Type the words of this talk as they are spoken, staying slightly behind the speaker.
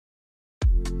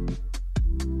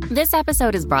This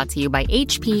episode is brought to you by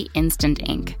HP Instant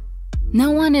Ink.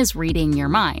 No one is reading your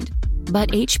mind, but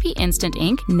HP Instant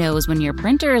Ink knows when your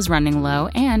printer is running low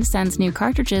and sends new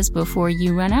cartridges before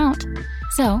you run out.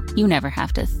 So you never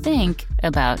have to think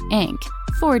about ink.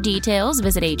 For details,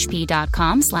 visit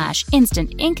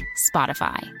hp.com/instant ink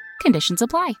Spotify. Conditions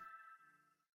apply.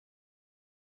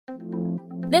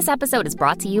 This episode is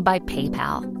brought to you by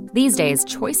PayPal. These days,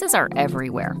 choices are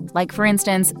everywhere. Like, for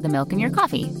instance, the milk in your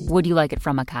coffee. Would you like it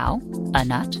from a cow, a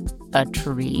nut, a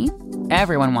tree?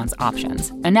 Everyone wants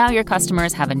options. And now your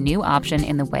customers have a new option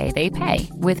in the way they pay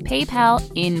with PayPal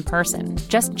in person.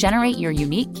 Just generate your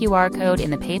unique QR code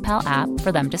in the PayPal app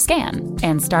for them to scan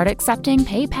and start accepting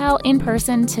PayPal in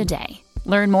person today.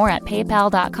 Learn more at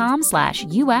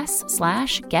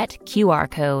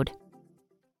paypal.com/US/getQRcode.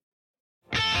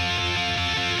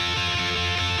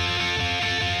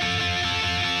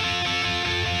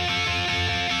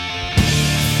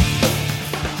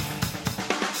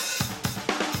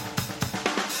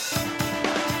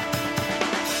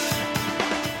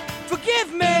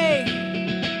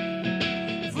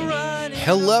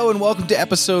 Hello and welcome to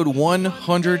episode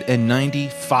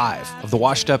 195 of the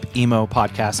Washed Up Emo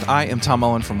podcast. I am Tom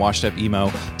Mullen from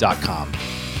washedupemo.com.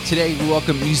 Today we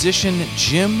welcome musician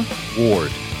Jim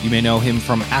Ward. You may know him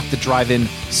from At the Drive-In,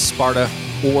 Sparta,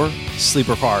 or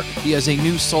Sleeper Car. He has a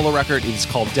new solo record. It's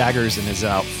called Daggers and is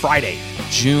out Friday,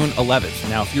 June 11th.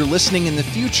 Now, if you're listening in the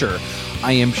future,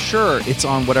 I am sure it's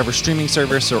on whatever streaming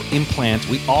service or implant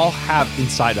we all have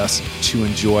inside us to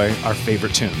enjoy our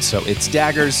favorite tunes. So it's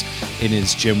Daggers, it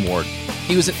is Jim Ward.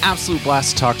 He was an absolute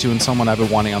blast to talk to and someone I've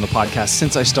been wanting on the podcast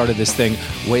since I started this thing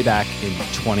way back in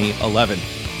 2011.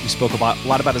 We spoke a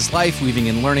lot about his life, weaving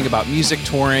in learning about music,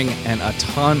 touring, and a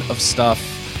ton of stuff.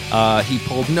 He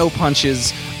pulled no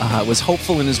punches, was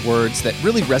hopeful in his words that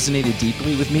really resonated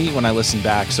deeply with me when I listened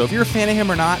back. So if you're a fan of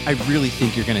him or not, I really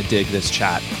think you're going to dig this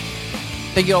chat.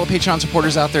 Thank you to all the Patreon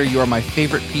supporters out there. You are my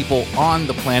favorite people on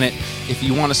the planet. If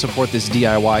you want to support this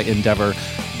DIY endeavor,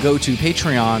 go to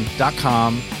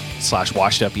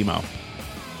patreon.com/washedupemo.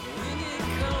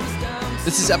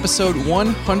 This is episode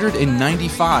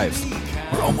 195.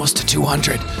 We're almost to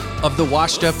 200 of the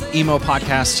Washed Up Emo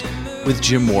podcast with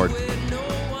Jim Ward.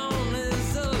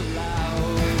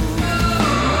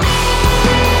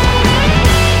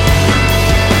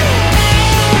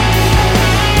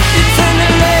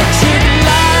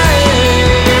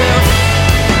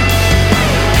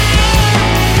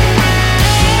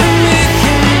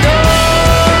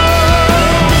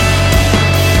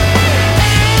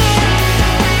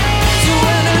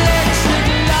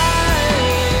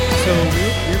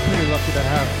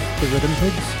 The Rhythm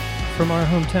Pigs from our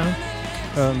hometown.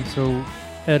 So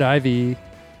Ed Ivy,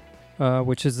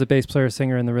 which is the bass player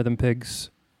singer in the Rhythm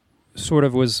Pigs, sort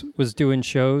of was doing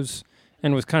shows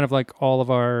and was kind of like all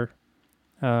of our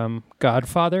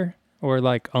godfather or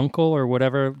like uncle or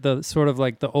whatever, the sort of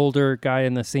like the older guy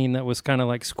in the scene that was kind of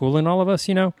like schooling all of us,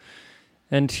 you know.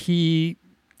 And he,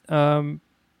 I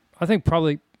think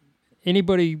probably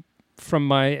anybody from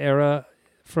my era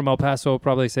from El Paso will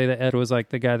probably say that Ed was like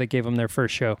the guy that gave them their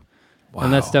first show. Wow.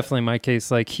 And that's definitely my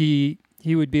case. Like he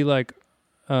would be like,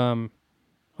 all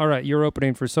right, you're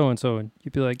opening for so-and-so. And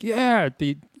you'd be like, yeah, it'd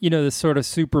be, you know, this sort of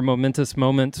super momentous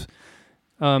moment.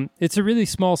 It's a really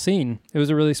small scene. It was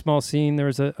a really small scene. There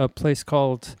was a place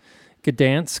called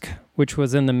Gdansk, which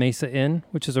was in the Mesa Inn,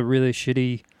 which is a really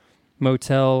shitty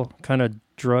motel, kind of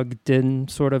drug den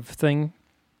sort of thing.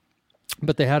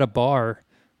 But they had a bar,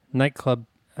 nightclub,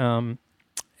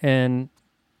 and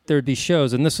there'd be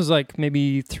shows. And this was like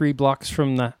maybe 3 blocks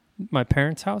from my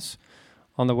parents' house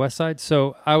on the west side.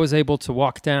 So I was able to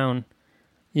walk down,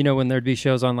 you know, when there'd be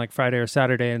shows on like Friday or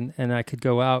Saturday, and I could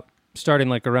go out starting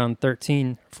like around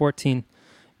 13, 14,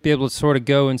 be able to sort of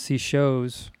go and see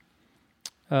shows.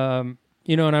 You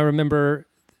know, and I remember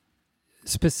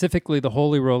specifically the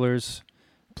Holy Rollers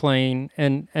playing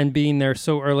and being there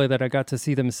so early that I got to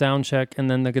see them sound check, and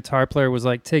then the guitar player was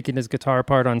like taking his guitar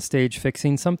apart on stage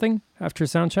fixing something after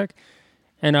sound check,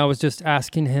 and I was just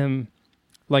asking him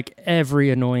like every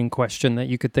annoying question that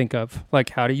you could think of,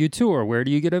 like how do you tour, where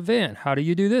do you get a van, how do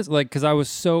you do this, like because I was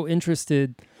so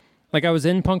interested. Like I was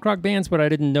in punk rock bands, but I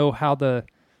didn't know how the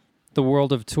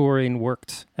world of touring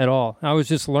worked at all. I was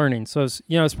just learning. So I was,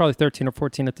 you know, I was probably 13 or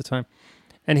 14 at the time,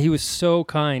 and he was so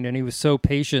kind and he was so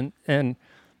patient, and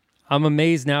I'm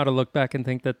amazed now to look back and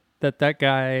think that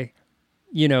guy,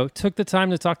 you know, took the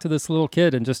time to talk to this little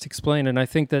kid and just explain. And I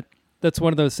think that that's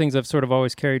one of those things I've sort of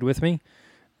always carried with me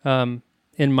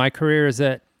in my career, is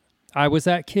that I was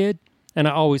that kid, and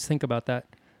I always think about that.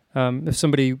 If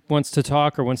somebody wants to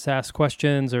talk or wants to ask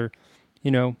questions, or,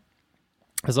 you know,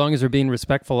 as long as they're being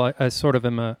respectful, I sort of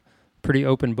am pretty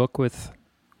open book with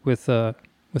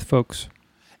folks.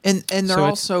 And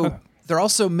they're So they're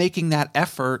also making that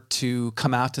effort to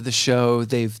come out to the show.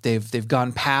 They've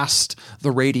gone past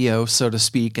the radio, so to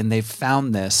speak, and they've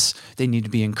found this. They need to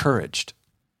be encouraged.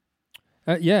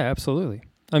 Yeah, absolutely.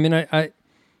 I mean,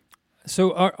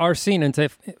 so our scene, and to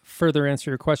further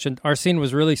answer your question, our scene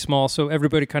was really small, so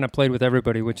everybody kind of played with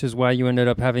everybody, which is why you ended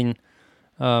up having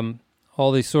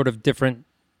all these sort of different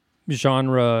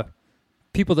genre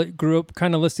people that grew up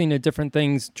kind of listening to different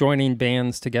things, joining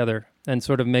bands together and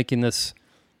sort of making this,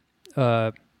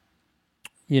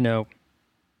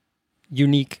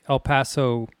 unique El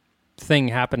Paso thing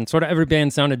happen. Sort of every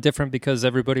band sounded different because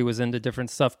everybody was into different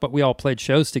stuff, but we all played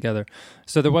shows together.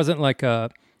 So there wasn't like a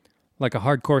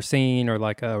hardcore scene or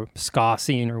like a ska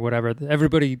scene or whatever.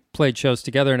 Everybody played shows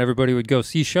together, and everybody would go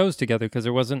see shows together because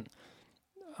there wasn't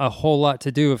a whole lot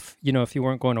to do. If you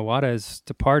weren't going to Juarez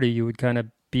to party, you would kind of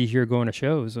be here going to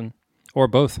shows, or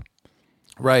both.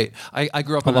 Right. I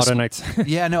grew up a lot of nights.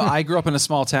 Yeah, no, I grew up in a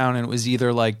small town, and it was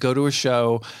either like go to a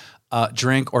show,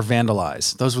 drink, or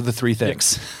vandalize. Those were the three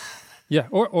things. Yeah,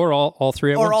 or all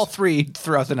three at once. Or all three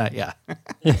throughout the night, yeah.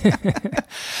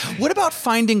 What about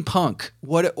finding punk?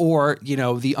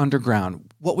 The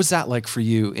underground? What was that like for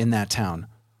you in that town?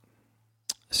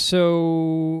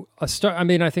 So,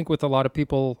 I think with a lot of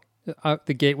people,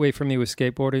 the gateway for me was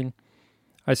skateboarding.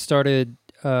 I started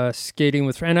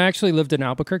skating and I actually lived in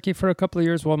Albuquerque for a couple of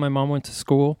years while my mom went to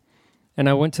school. And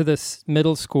I went to this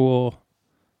middle school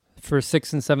for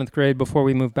 6th and 7th grade before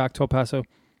we moved back to El Paso.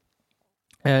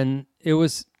 And it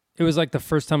was like the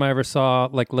first time I ever saw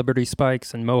like Liberty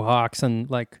Spikes and Mohawks and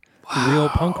like real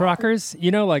punk rockers,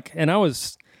 and I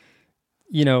was,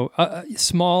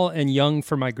 small and young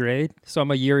for my grade. So I'm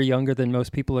a year younger than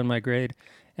most people in my grade.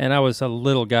 And I was a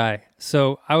little guy.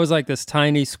 So I was like this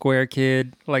tiny square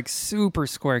kid, like super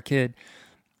square kid,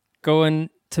 going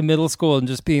to middle school and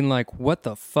just being like, what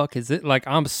the fuck is it? Like,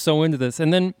 I'm so into this.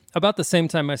 And then about the same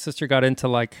time, my sister got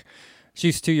into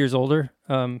she's 2 years older.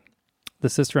 The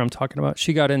sister I'm talking about,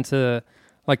 she got into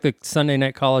like the Sunday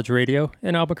night college radio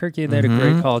in Albuquerque. They had a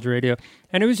great college radio.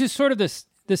 And it was just sort of this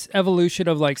evolution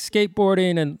of like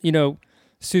skateboarding and,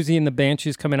 Susie and the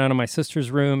Banshees coming out of my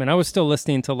sister's room. And I was still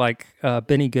listening to like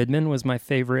Benny Goodman was my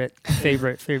favorite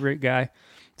guy.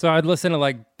 So I'd listen to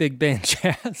like big band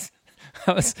jazz.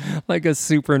 I was like a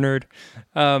super nerd.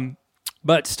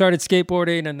 But started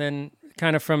skateboarding, and then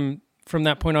kind of from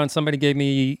that point on, somebody gave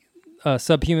me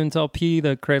Subhumans LP,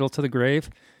 The Cradle to the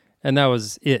Grave, and that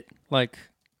was it. Like,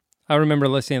 I remember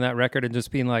listening to that record and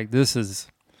just being like, this is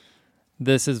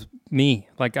me.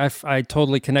 Like, I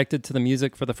totally connected to the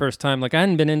music for the first time. Like, I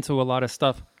hadn't been into a lot of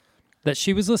stuff that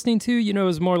she was listening to. It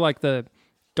was more like the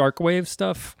dark wave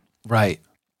stuff. Right.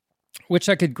 Which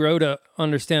I could grow to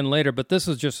understand later, but this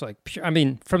was just like,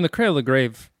 from The Cradle to the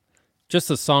Grave, just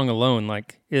the song alone,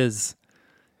 like, is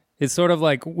sort of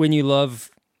like when you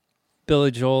love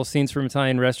Billy Joel, Scenes from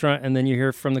Italian Restaurant, and then you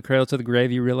hear From the Cradle to the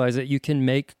Grave, you realize that you can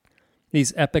make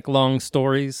these epic long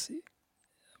stories,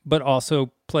 but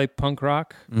also play punk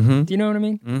rock. Mm-hmm. Do you know what I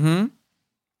mean? Mm-hmm.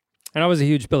 And I was a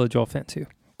huge Billy Joel fan too,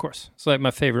 of course. It's like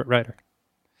my favorite writer.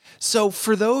 So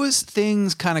for those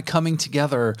things kind of coming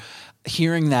together,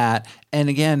 hearing that, and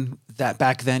again, that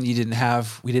back then we didn't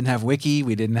have Wiki,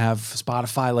 we didn't have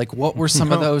Spotify. Like, what were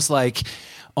some of those like,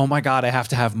 oh my God, I have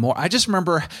to have more. I just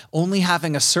remember only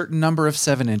having a certain number of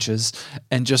 7 inches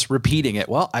and just repeating it.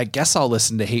 Well, I guess I'll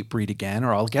listen to Hatebreed again,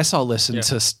 or I guess I'll listen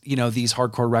to, these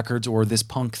hardcore records or this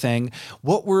punk thing.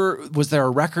 Was there a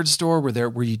record store?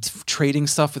 Were you trading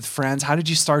stuff with friends? How did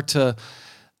you start to,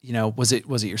 was it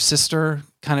your sister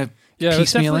kind of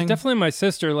piecemealing? It was definitely my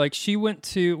sister. Like, she went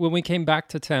to, when we came back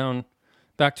to town,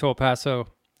 back to El Paso,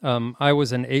 I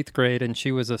was in 8th grade and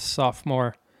she was a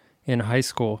sophomore in high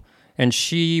school. And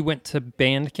she went to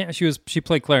band camp. She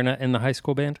played clarinet in the high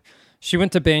school band. She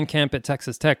went to band camp at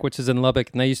Texas Tech, which is in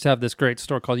Lubbock, and they used to have this great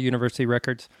store called University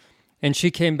Records. And she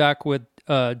came back with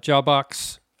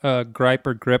Jawbox, Gripe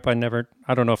or Grip. I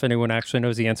don't know if anyone actually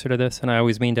knows the answer to this, and I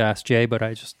always mean to ask Jay, but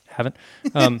I just haven't.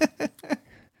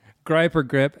 Gripe or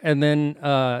Grip, and then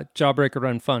Jawbreaker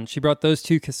Run Fun. She brought those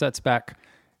 2 cassettes back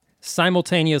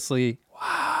simultaneously.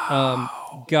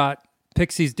 Wow. Got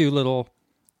Pixies Doolittle.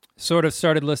 Sort of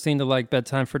started listening to like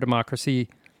Bedtime for Democracy.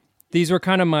 These were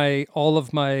kind of all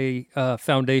of my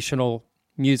foundational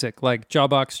music, like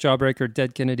Jawbox, Jawbreaker,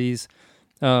 Dead Kennedys,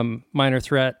 Minor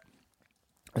Threat,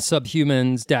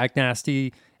 Subhumans, Dag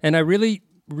Nasty. And I really,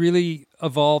 really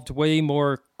evolved way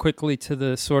more quickly to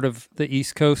the sort of the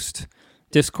East Coast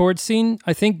Discord scene,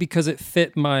 I think, because it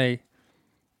fit my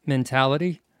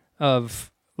mentality of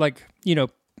like,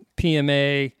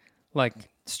 PMA, like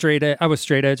I was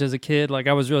straight edge as a kid. Like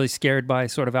I was really scared by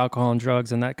sort of alcohol and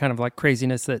drugs and that kind of like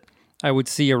craziness that I would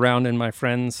see around in my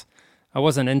friends. I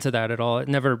wasn't into that at all. It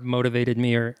never motivated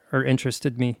me or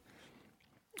interested me.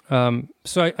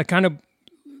 So I kind of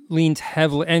leaned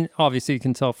heavily, and obviously you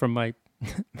can tell from my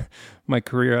my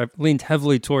career, I've leaned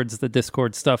heavily towards the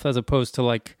Discord stuff as opposed to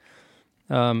like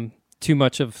too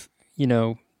much of, you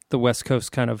know, the West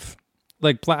Coast kind of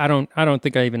like. I don't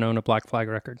think I even own a Black Flag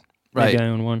record. Right. Maybe I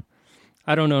own one.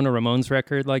 I don't own a Ramones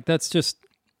record. Like that's just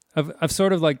I've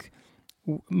sort of like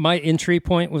my entry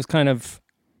point was kind of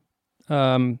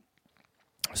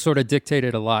sort of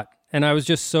dictated a lot, and I was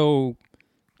just so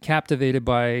captivated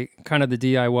by kind of the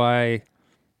DIY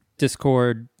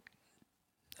Discord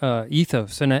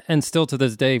ethos, and still to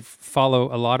this day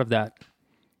follow a lot of that.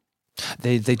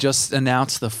 They just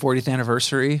announced the 40th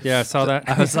anniversary. Yeah, I saw that.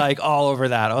 I was like all over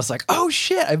that. I was like, oh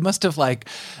shit! I must have like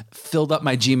filled up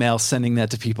my Gmail sending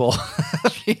that to people.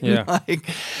 Yeah. Like,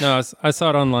 No, I saw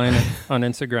it online on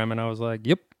Instagram, and I was like,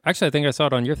 yep. Actually, I think I saw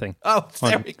it on your thing. oh,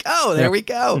 there we go. There we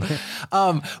go.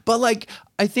 But like,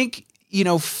 I think, you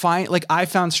know, like I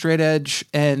found straight edge,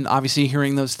 and obviously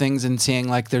hearing those things and seeing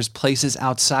like there's places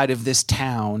outside of this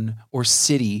town or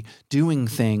city doing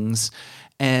things,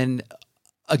 and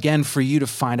again, for you to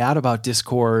find out about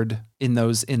Discord in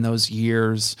those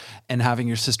years and having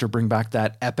your sister bring back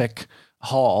that epic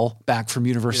haul back from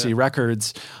University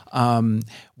Records,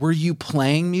 were you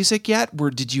playing music yet?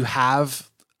 Did you have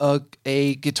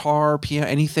a guitar, piano,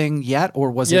 anything yet,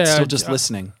 or was it still just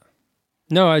listening?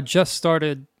 No, I just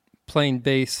started playing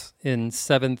bass in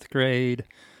 7th grade.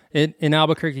 In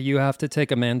Albuquerque, you have to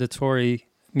take a mandatory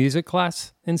music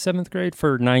class in 7th grade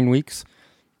for 9 weeks.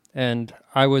 And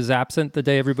I was absent the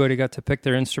day everybody got to pick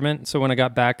their instrument. So when I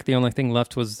got back, the only thing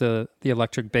left was the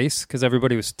electric bass because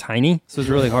everybody was tiny. So it was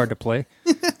really hard to play.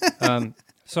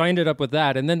 So I ended up with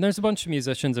that. And then there's a bunch of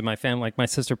musicians in my family. Like my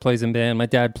sister plays in band. My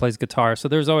dad plays guitar. So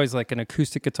there's always like an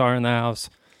acoustic guitar in the house.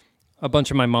 A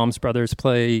bunch of my mom's brothers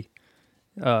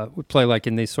would play like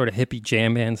in these sort of hippie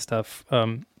jam band stuff.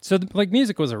 So like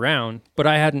music was around, but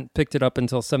I hadn't picked it up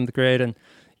until 7th grade. And,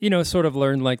 you know, sort of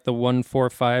learned like the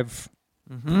 1-4-5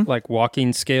 like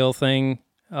walking scale thing.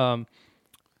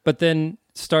 But then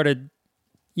started,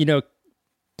 you know,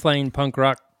 playing punk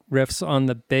rock riffs on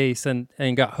the bass and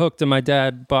got hooked. And my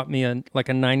dad bought me a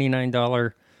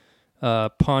 $99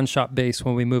 pawn shop bass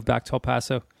when we moved back to El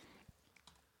Paso.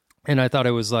 And I thought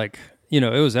it was like, you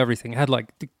know, it was everything. It had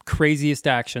like the craziest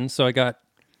action. So I got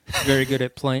very good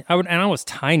at playing. And I was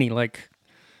tiny, like,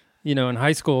 you know, in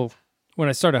high school, when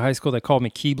I started high school, they called me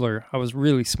Keebler. I was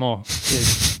really small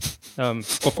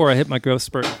before I hit my growth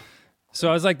spurt. So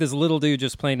I was like this little dude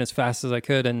just playing as fast as I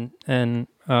could. And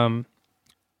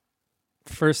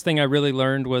first thing I really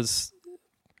learned was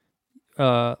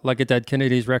like a Dead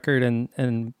Kennedys record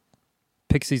and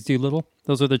Pixies Doolittle.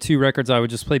 Those are the two records I would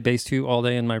just play bass to all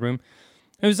day in my room.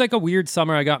 It was like a weird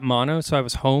summer. I got mono, so I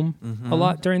was home a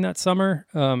lot during that summer.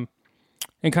 And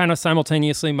kind of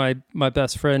simultaneously, my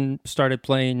best friend started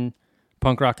playing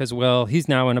punk rock as well. He's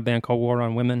now in a band called War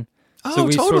on Women. Oh, so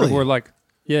we totally. sort of were like,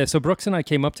 yeah, so Brooks and I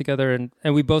came up together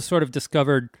and we both sort of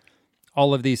discovered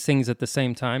all of these things at the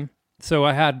same time.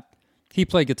 So he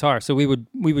played guitar. So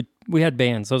we had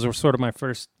bands. Those were sort of my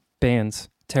first bands,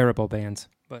 terrible bands,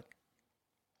 but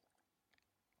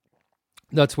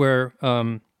that's where,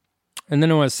 and then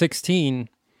when I was 16,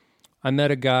 I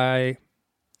met a guy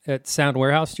at Sound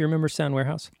Warehouse. Do you remember Sound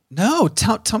Warehouse? No,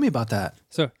 tell me about that.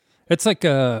 So it's like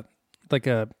a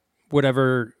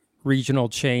whatever regional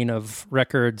chain of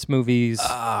records, movies,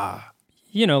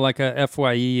 you know, like a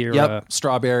FYE or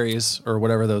Strawberries or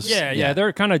whatever those. Yeah.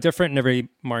 They're kind of different in every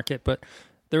market, but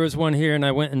there was one here and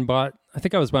I went and bought, I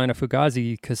think I was buying a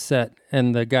Fugazi cassette,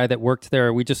 and the guy that worked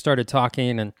there, we just started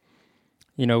talking, and,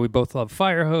 you know, we both love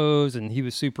Firehose, and he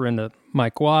was super into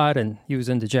Mike Watt, and he was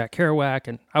into Jack Kerouac,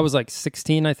 and I was like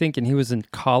 16, I think, and he was in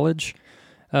college.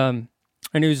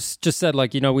 And he was just said,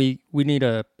 like, you know, we need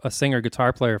a singer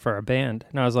guitar player for our band.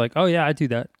 And I was like, oh yeah, I do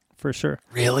that for sure.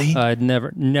 Really? I'd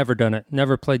never done it.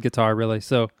 Never played guitar really.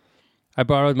 So I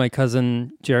borrowed my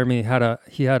cousin Jeremy.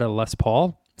 He had a Les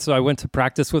Paul. So I went to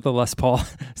practice with a Les Paul.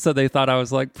 So they thought I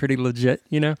was like pretty legit,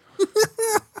 you know?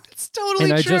 It's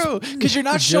totally true. Because you're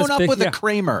not showing up with a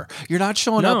Kramer. You're not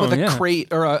showing up with a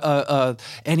crate or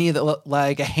any of the,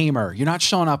 like a Hamer. You're not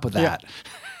showing up with that.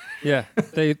 Yeah,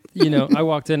 they, you know, I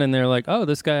walked in and they're like, oh,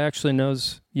 this guy actually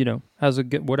knows, you know, has a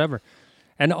good whatever.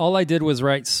 And all I did was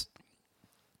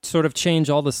sort of change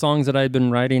all the songs that I'd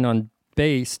been writing on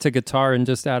bass to guitar and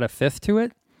just add a fifth to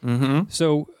it. Mm-hmm.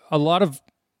 So a lot of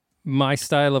my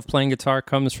style of playing guitar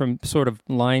comes from sort of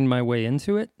lying my way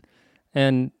into it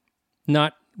and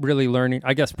not really learning,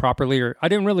 I guess, properly, or I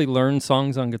didn't really learn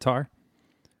songs on guitar.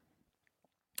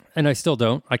 And I still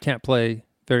don't. I can't play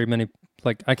very many,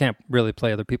 like, I can't really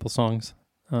play other people's songs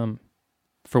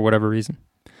for whatever reason.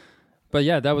 But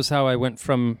yeah, that was how I went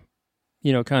from,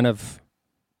 kind of,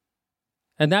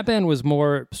 and that band was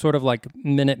more sort of like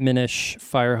Minutemen-ish,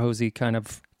 Firehosey kind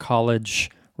of college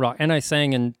rock. And I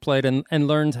sang and played and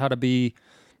learned how to be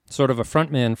sort of a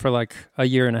frontman for like a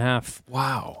year and a half.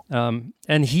 Wow.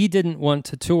 And he didn't want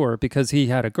to tour because he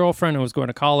had a girlfriend and was going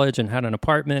to college and had an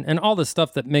apartment and all the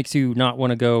stuff that makes you not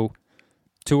want to go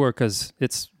tour because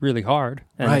it's really hard.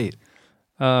 And,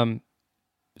 Right.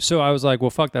 So I was like,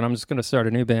 well, fuck that. I'm just going to start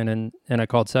a new band. And I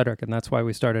called Cedric, and that's why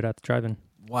we started At the Drive-In.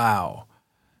 Wow.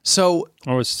 So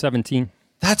I was 17.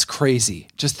 that's crazy.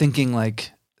 Just thinking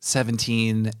like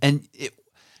 17 and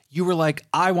you were like,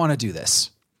 I want to do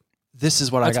this. This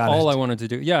is what That's I got. all I wanted to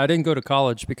do. Yeah, I didn't go to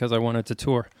college because I wanted to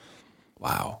tour.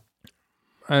 Wow.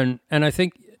 And I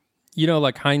think,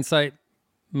 like hindsight,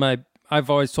 I've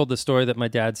always told the story that my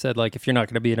dad said, like, if you're not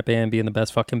going to be in a band, be in the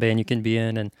best fucking band you can be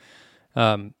in.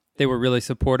 And they were really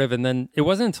supportive. And then it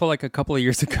wasn't until like a couple of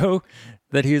years ago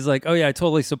that he was like, oh yeah, I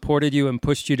totally supported you and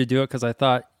pushed you to do it because I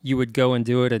thought you would go and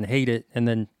do it and hate it and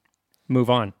then move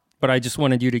on. But I just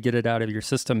wanted you to get it out of your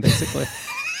system, basically.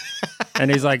 And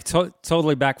he's like,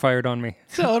 totally backfired on me.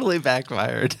 Totally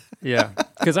backfired. Yeah.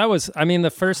 Because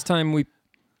the first time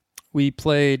we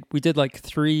played, we did like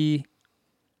 3,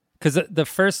 because the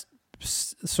first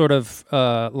sort of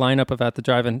lineup of At the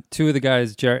Drive-In, 2 of the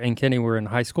guys, Jarrett and Kenny, were in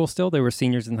high school still. They were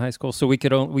seniors in high school. So we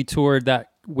toured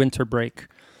that winter break.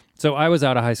 So I was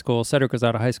out of high school. Cedric was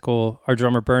out of high school. Our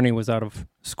drummer, Bernie, was out of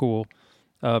school.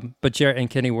 But Jarrett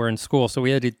and Kenny were in school. So we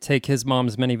had to take his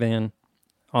mom's minivan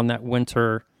on that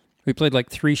winter. We played like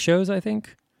 3 shows, I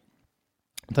think.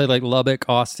 Played like Lubbock,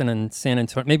 Austin, and San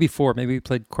Antonio. Maybe 4. Maybe we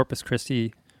played Corpus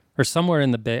Christi or somewhere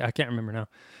in the Bay. I can't remember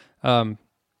now.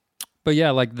 But yeah,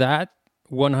 like that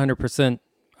 100%,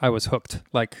 I was hooked.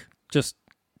 Like just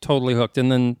totally hooked.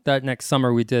 And then that next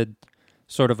summer we did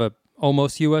sort of a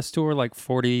almost US tour, like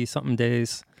 40-something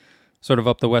days, sort of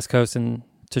up the West Coast and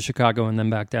to Chicago and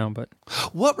then back down. But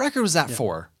what record was that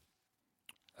for?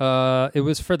 It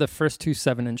was for the first 2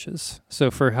 7-inches.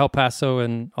 So for El Paso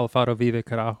and Alfaro Vive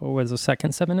Carajo was a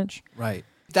second 7-inch. Right.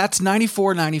 That's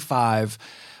 94, 95.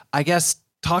 I guess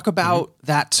talk about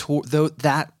that tour,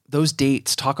 those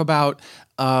dates. Talk about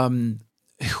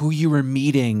who you were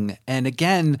meeting. And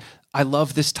again, I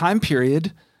love this time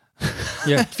period.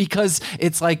 Yeah. Because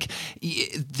it's like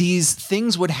these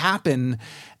things would happen.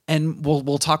 And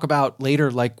we'll talk about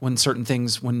later, like when certain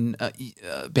things, when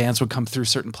bands would come through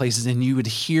certain places and you would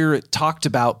hear it talked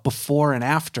about before and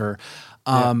after.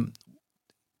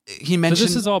 He mentioned... So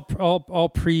this is all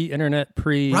pre-internet,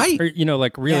 right. Or,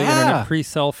 like really internet,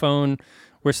 pre-cell phone.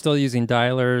 We're still using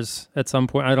dialers at some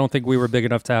point. I don't think we were big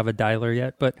enough to have a dialer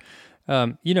yet, but,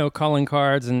 calling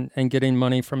cards and getting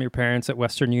money from your parents at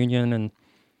Western Union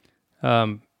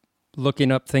and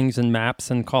looking up things in maps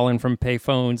and calling from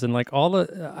payphones and like all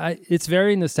it's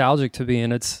very nostalgic to me.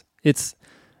 And it's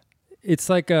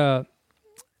like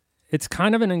it's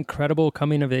kind of an incredible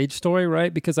coming of age story,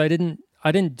 right? Because I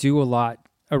didn't do a lot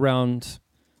around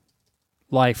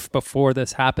life before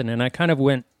this happened. And I kind of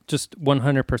went just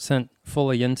 100%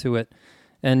 fully into it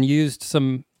and used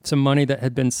some money that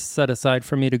had been set aside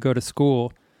for me to go to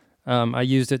school. I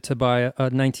used it to buy a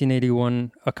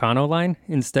 1981 Econo line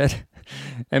instead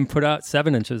and put out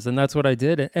 7-inches. And that's what I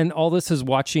did. And all this is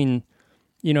watching,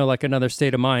 like Another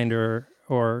State of Mind or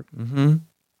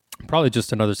probably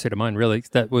just Another State of Mind, really,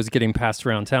 that was getting passed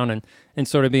around town and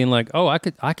sort of being like, oh, I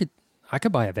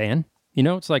could buy a van.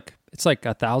 It's like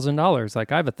 $1,000.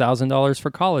 Like I have $1,000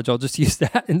 for college. I'll just use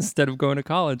that instead of going to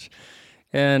college.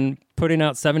 And putting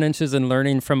out 7-inches and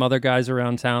learning from other guys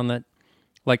around town that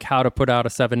like how to put out a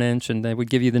 7-inch, and they would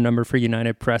give you the number for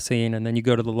United Pressing, and then you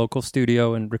go to the local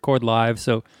studio and record live.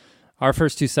 So our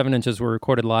first 2 7-inches were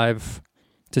recorded live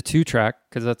to 2-track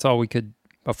because that's all we could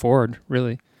afford,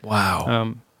 really.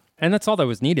 Wow. And that's all that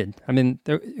was needed. I mean,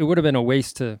 it would have been a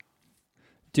waste to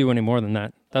do any more than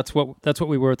that. That's what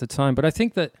we were at the time. But I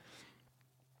think that,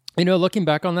 looking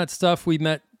back on that stuff, we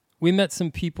met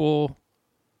some people,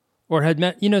 or had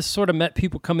met, sort of met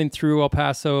people coming through El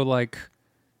Paso, like,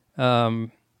 I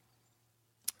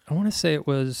want to say it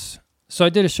was, so I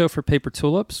did a show for Paper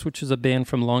Tulips, which is a band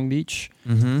from Long Beach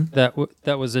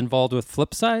that was involved with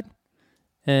Flipside.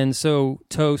 And so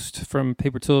Toast from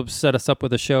Paper Tulips set us up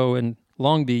with a show in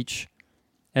Long Beach.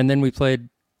 And then we played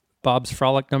Bob's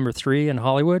Frolic number 3 in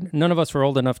Hollywood. None of us were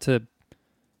old enough to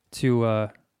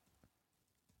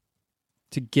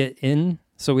get in,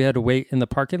 so we had to wait in the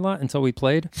parking lot until we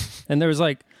played. And there was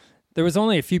like there was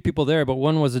only a few people there, but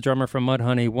one was a drummer from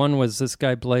Mudhoney. One was this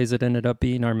guy Blaze that ended up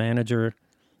being our manager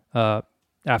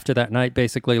after that night,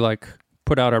 basically like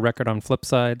put out a record on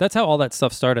Flipside. That's how all that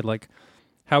stuff started. Like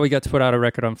how we got to put out a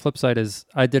record on Flipside is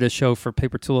I did a show for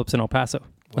Paper Tulips in El Paso.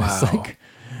 Wow.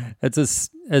 It's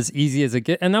as easy as it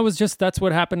gets. And that's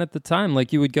what happened at the time.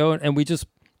 Like you would go and we just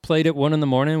played at 1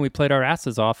 a.m. We played our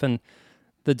asses off. And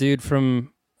the dude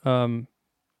from, and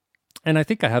I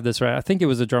think I have this right. I think it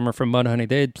was a drummer from Mudhoney.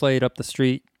 They had played up the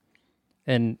street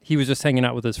and he was just hanging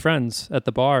out with his friends at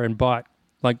the bar and bought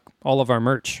like all of our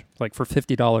merch, like for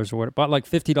 $50 or what. Bought like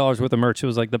 $50 worth of merch. It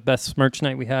was like the best merch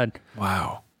night we had.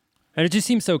 Wow. And it just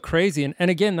seems so crazy. And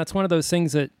again, that's one of those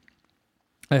things that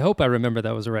I hope I remember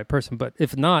that was the right person. But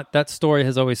if not, that story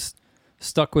has always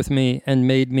stuck with me and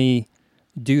made me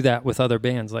do that with other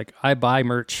bands. Like I buy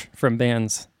merch from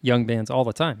bands, young bands all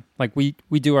the time. Like we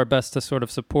do our best to sort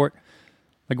of support.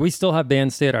 Like we still have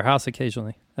bands stay at our house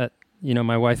occasionally.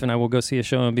 My wife and I will go see a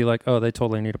show and be like, oh, they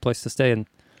totally need a place to stay. And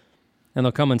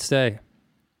they'll come and stay.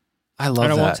 I love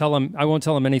that. I won't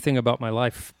tell them anything about my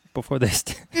life before they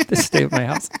stay at my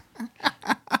house.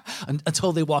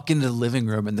 Until they walk into the living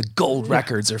room and the gold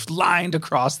records are lined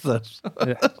across the...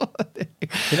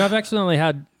 Yeah. I've actually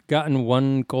only gotten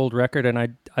one gold record and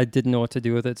I didn't know what to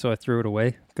do with it, so I threw it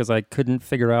away because I couldn't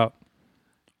figure out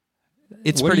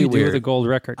it's what pretty do you weird. do with a gold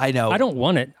record. I know. I don't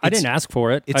want it. I didn't ask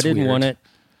for it. I didn't weird. want it.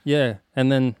 Yeah.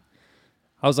 And then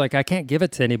I was like, I can't give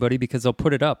it to anybody because they'll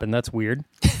put it up and that's weird.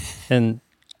 And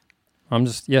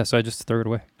so I just threw it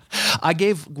away. I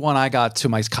gave one I got to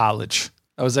my college.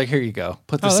 I was like, here you go.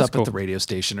 Put this up cool. at the radio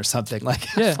station or something. Like,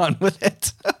 have fun with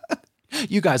it.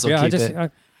 You guys will keep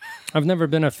it. I've never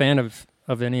been a fan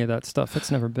of any of that stuff. It's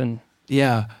never been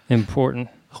important.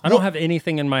 I Well, don't have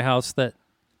anything in my house that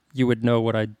you would know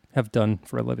what I have done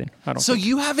for a living. I don't. So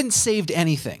you haven't saved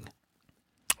anything?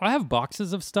 I have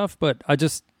boxes of stuff, but I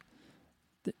just,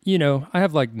 I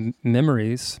have like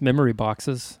memory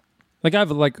boxes. Like I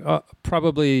have like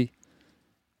probably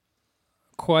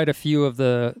quite a few of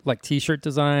the like t-shirt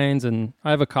designs, and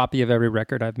I have a copy of every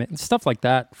record I've made, stuff like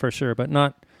that for sure, but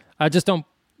I just don't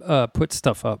put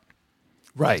stuff up.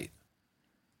 Right.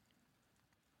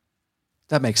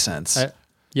 That makes sense. I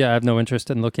have no interest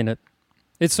in looking at.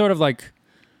 It's sort of like,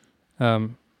 I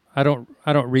don't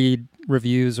read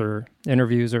reviews or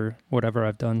interviews or whatever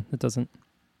I've done.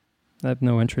 I have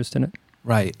no interest in it.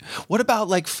 Right. What about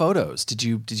like photos?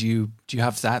 Do you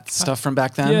have that stuff from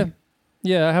back then?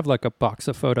 Yeah. I have like a box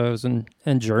of photos and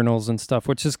journals and stuff,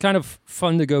 which is kind of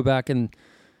fun to go back and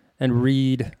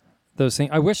read those things.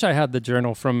 I wish I had the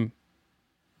journal from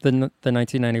the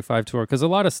 1995 tour because a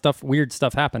lot of weird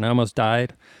stuff happened. I almost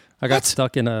died. I got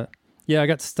stuck in I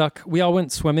got stuck. We all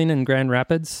went swimming in Grand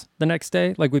Rapids the next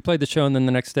day. Like we played the show and then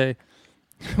the next day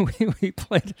we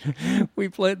played.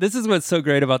 This is what's so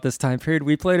great about this time period.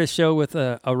 We played a show with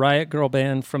a Riot Girl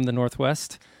band from the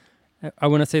Northwest. I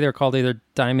want to say they're called either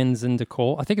Diamonds into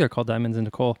Coal. I think they're called Diamonds into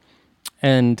Coal.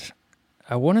 And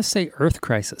I want to say Earth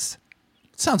Crisis.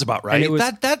 Sounds about right.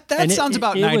 That sounds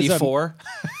about 94.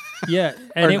 Yeah,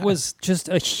 and it was just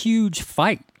a huge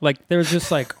fight. Like there was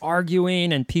just like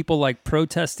arguing and people like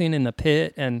protesting in the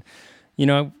pit, and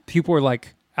people were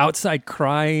like outside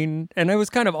crying, and it was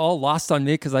kind of all lost on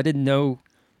me because I didn't know,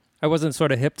 I wasn't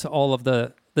sort of hip to all of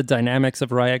the dynamics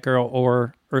of Riot Girl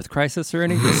or Earth Crisis or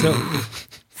anything. So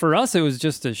for us, it was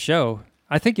just a show.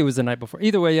 I think it was the night before.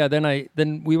 Either way, yeah.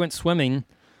 Then we went swimming,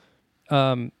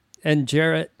 and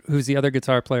Jarrett, who's the other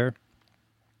guitar player,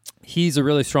 he's a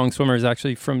really strong swimmer. He's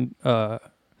actually from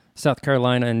South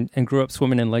Carolina and grew up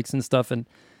swimming in lakes and stuff. And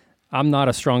I'm not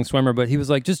a strong swimmer, but he was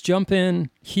like, just jump in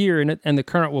here and the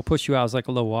current will push you out. It's like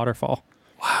a little waterfall.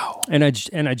 Wow. And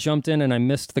I jumped in and I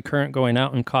missed the current going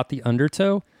out and caught the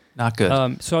undertow. Not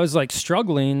good. So I was like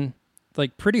struggling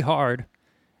like pretty hard.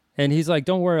 And he's like,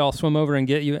 don't worry, I'll swim over and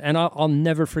get you. And I'll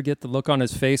never forget the look on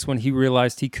his face when he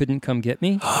realized he couldn't come get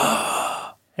me.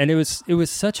 And it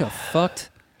was such a fucked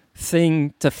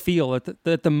thing to feel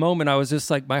at the moment. I was just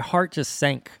like, my heart just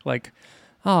sank. Like,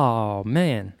 oh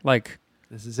man, like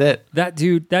this is it. That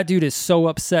dude is so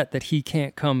upset that he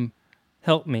can't come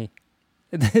help me.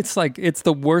 It's like it's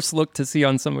the worst look to see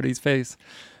on somebody's face.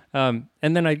 And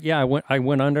then I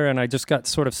went under and I just got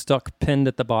sort of stuck pinned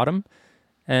at the bottom,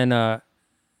 and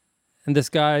this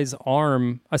guy's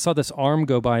arm, I saw this arm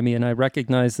go by me and I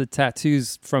recognized the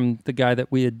tattoos from the guy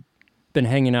that we had been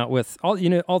hanging out with.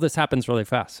 All this happens really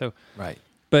fast. So right.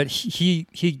 But he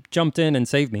jumped in and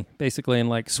saved me basically and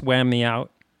like swam me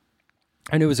out.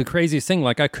 And it was the craziest thing.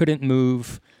 Like I couldn't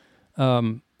move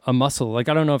a muscle. Like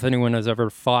I don't know if anyone has ever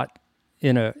fought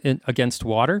against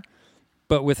water,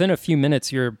 but within a few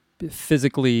minutes you're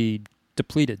physically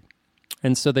depleted.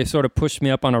 And so they sort of pushed me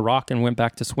up on a rock and went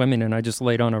back to swimming, and I just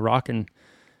laid on a rock and,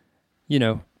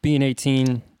 being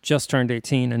 18, just turned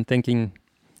 18 and thinking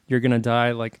you're going to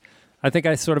die. Like, I think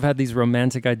I sort of had these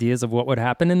romantic ideas of what would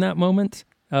happen in that moment.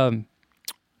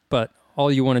 But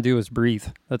all you want to do is breathe.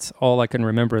 That's all I can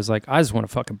remember is like, I just want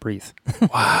to fucking breathe.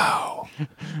 Wow.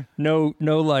 No,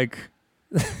 like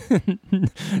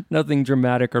nothing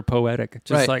dramatic or poetic.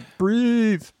 Just Right. like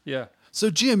breathe. Yeah. So,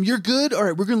 Jim, you're good? All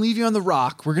right, we're going to leave you on the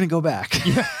rock. We're going to go back.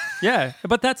 Yeah.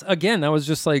 But that was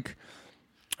just like,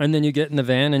 and then you get in the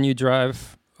van and you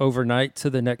drive overnight to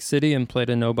the next city and play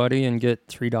to nobody and get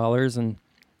 $3 and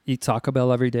eat Taco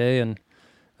Bell every day. And,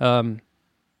 I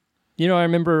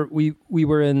remember we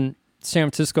were in San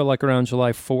Francisco like around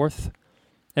July 4th,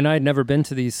 and I had never been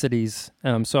to these cities.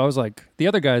 So I was like, the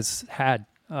other guys had,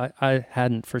 I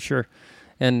hadn't for sure.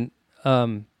 And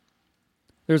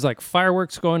there's like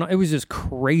fireworks going on. It was just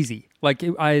crazy. Like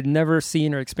I had never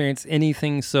seen or experienced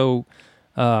anything so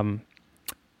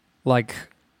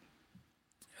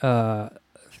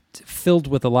filled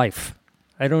with a life.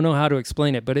 I don't know how to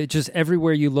explain it, but it just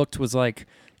everywhere you looked was like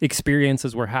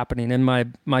experiences were happening, and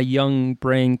my young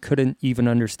brain couldn't even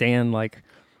understand. Like,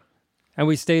 and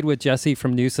we stayed with Jesse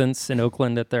from Nuisance in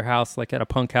Oakland at their house, like at a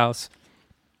punk house,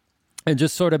 and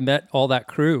just sort of met all that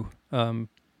crew.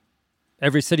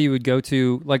 Every city we would go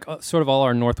to, like sort of all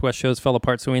our Northwest shows fell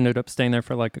apart, so we ended up staying there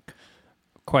for like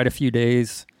quite a few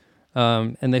days,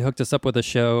 and they hooked us up with a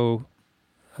show.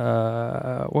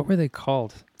 What were they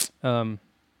called? I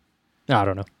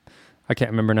don't know. I can't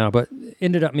remember now, but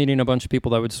ended up meeting a bunch of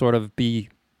people that would sort of be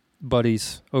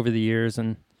buddies over the years.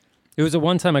 And it was a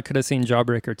one time I could have seen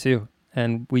Jawbreaker too.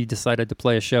 And we decided to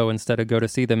play a show instead of go to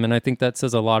see them. And I think that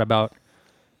says a lot about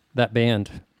that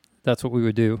band. That's what we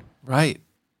would do. Right.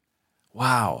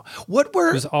 Wow. It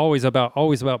was always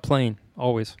about playing.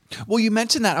 Always. Well, you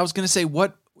mentioned that. I was going to say,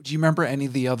 do you remember any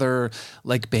of the other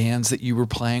like bands that you were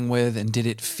playing with, and did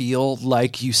it feel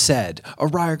like you said a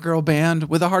Riot Girl band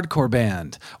with a hardcore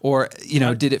band, or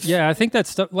did it? Yeah, I think that's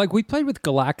stuff. Like we played with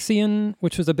Galaxian,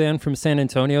 which was a band from San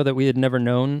Antonio that we had never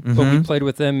known, but we played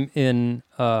with them in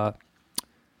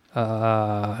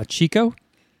Chico.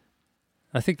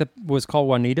 I think that was called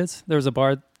Juanita's. There was a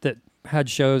bar that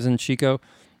had shows in Chico,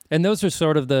 and those are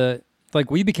sort of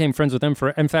we became friends with them.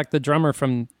 In fact, the drummer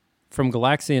from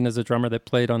Galaxian is a drummer that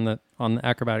played on the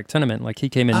Acrobatic Tenement. Like he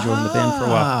came and joined the band for a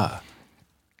while.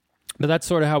 But that's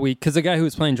sort of how because the guy who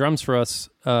was playing drums for us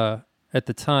at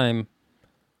the time,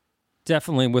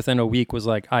 definitely within a week was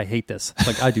like, I hate this.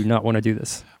 Like, I do not want to do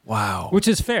this. Wow. Which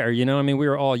is fair, I mean, we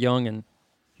were all young, and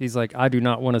he's like, I do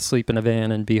not want to sleep in a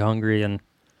van and be hungry and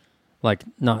like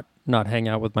not hang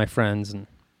out with my friends and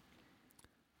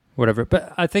whatever.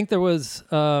 But I think there's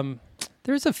a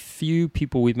few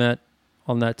people we met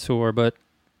on that tour, but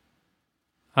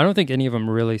I don't think any of them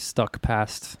really stuck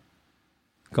past.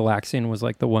 Galaxian was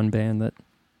like the one band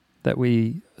that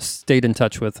we stayed in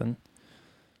touch with and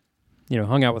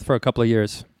hung out with for a couple of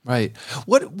years. Right.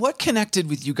 What connected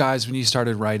with you guys when you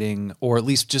started writing, or at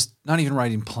least just not even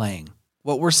writing, playing?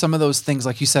 What were some of those things,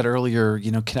 like you said earlier,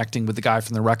 connecting with the guy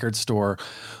from the record store?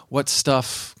 What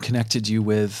stuff connected you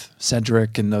with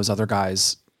Cedric and those other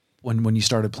guys when you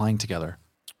started playing together?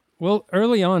 Well,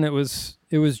 early on, it was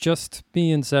just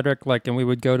me and Cedric, and we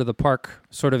would go to the park,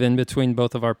 sort of in between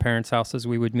both of our parents' houses.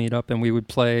 We would meet up and we would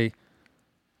play,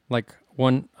 I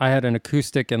had an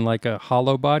acoustic and like a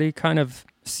hollow body kind of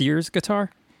Sears guitar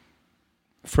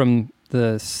from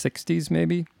the 60s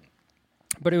maybe.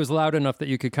 But it was loud enough that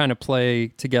you could kind of play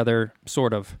together,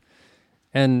 sort of.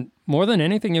 And more than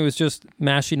anything, it was just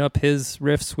mashing up his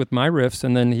riffs with my riffs,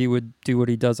 and then he would do what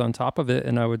he does on top of it,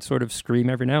 and I would sort of scream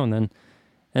every now and then.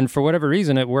 And for whatever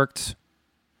reason, it worked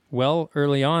well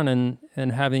early on,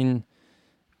 and having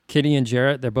Kitty and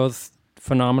Jarrett, they're both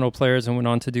phenomenal players and went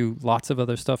on to do lots of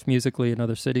other stuff musically in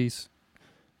other cities.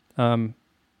 But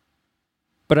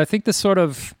I think this sort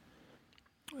of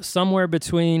somewhere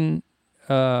between,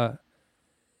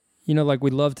 we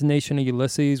loved Nation of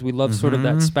Ulysses. We loved sort of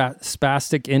that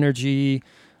spastic energy,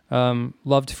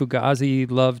 loved Fugazi,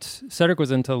 Cedric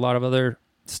was into a lot of other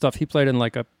stuff. He played in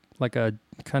like a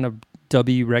kind of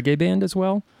dubby reggae band as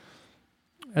well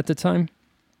at the time.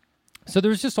 So there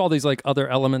was just all these like other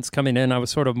elements coming in. I was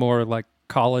sort of more like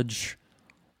college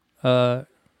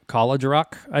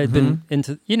rock. I had been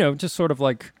into, just sort of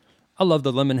like, I love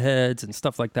the Lemonheads and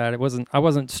stuff like that. I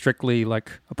wasn't strictly like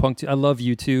a punk. I love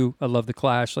U2. I love the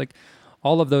Clash. Like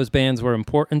all of those bands were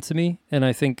important to me. And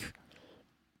I think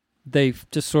they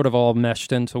just sort of all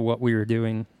meshed into what we were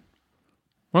doing.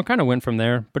 Well, it kind of went from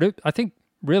there, but I think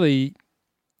really,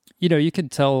 you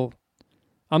could tell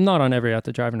I'm not on every At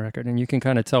the Drive-In record, and you can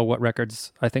kind of tell what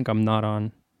records I think I'm not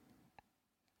on,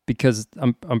 because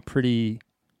I'm pretty,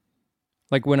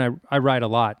 like, when I write a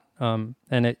lot, and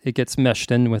it gets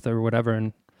meshed in with or whatever,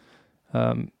 and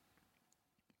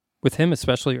with him,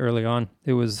 especially early on,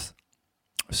 it was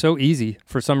so easy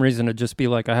for some reason to just be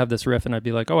like, I have this riff, and I'd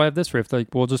be like, oh, I have this riff,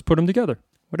 like, we'll just put them together.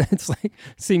 But it's like,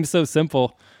 it seems so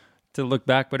simple to look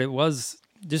back, but it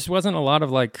just wasn't a lot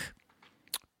of like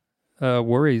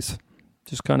worries.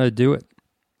 Just kind of do it.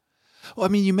 Well, I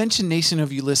mean, you mentioned Nation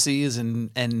of Ulysses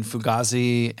and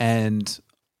Fugazi, and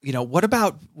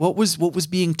what was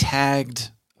being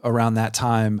tagged around that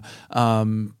time?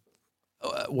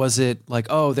 Was it like,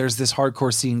 oh, there's this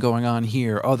hardcore scene going on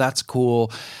here? Oh, that's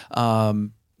cool.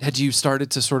 Had you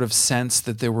started to sort of sense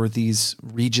that there were these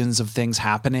regions of things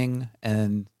happening,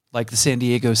 and like the San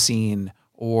Diego scene,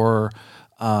 or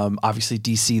obviously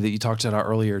DC that you talked about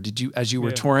earlier? Did you, as you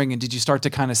were touring, and did you start to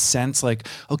kind of sense like,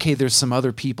 okay, there's some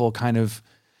other people kind of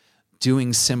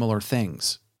doing similar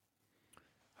things?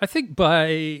 I think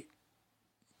by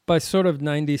sort of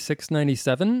 96,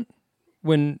 97,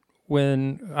 when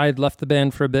I had left the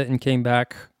band for a bit and came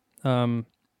back, in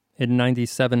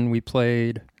 97,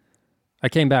 I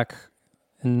came back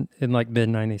in like mid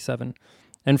 97.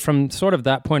 And from sort of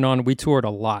that point on, we toured a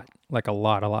lot.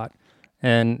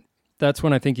 And that's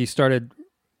when I think you started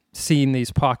seeing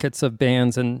these pockets of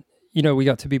bands, and, we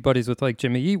got to be buddies with like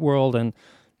Jimmy Eat World, and,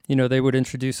 they would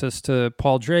introduce us to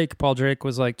Paul Drake. Paul Drake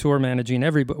was like tour managing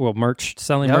everybody,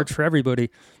 selling merch for everybody.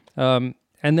 And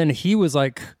then he was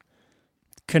like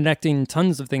connecting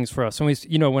tons of things for us. And we,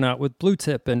 went out with Blue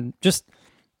Tip, and just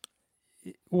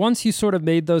once you sort of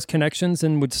made those connections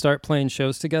and would start playing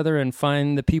shows together and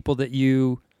find the people that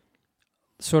you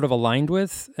sort of aligned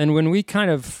with. And when we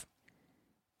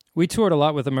toured a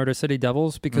lot with the Murder City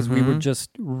Devils because we were just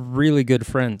really good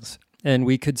friends, and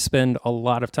we could spend a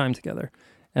lot of time together.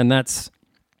 And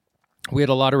we had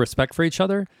a lot of respect for each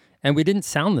other, and we didn't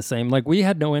sound the same. Like, we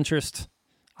had no interest.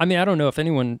 I mean, I don't know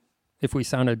if we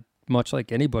sounded much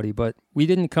like anybody, but we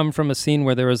didn't come from a scene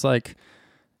where there was like,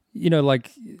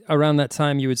 like around that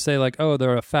time you would say like, oh,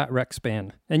 they're a Fat Rex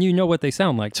band, and what they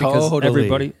sound like because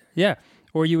everybody,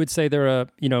 or you would say they're a,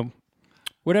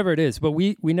 whatever it is. But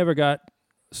we never got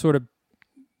sort of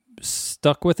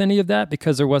stuck with any of that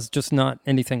because there was just not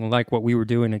anything like what we were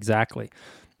doing exactly.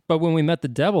 But when we met the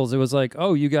Devils, it was like,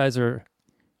 oh, you guys are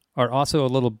also a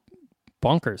little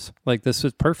bonkers. Like, this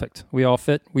is perfect. We all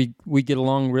fit. We get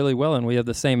along really well, and we have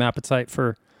the same appetite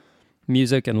for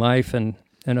music and life and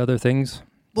other things.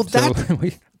 Well,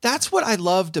 that's what I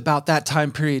loved about that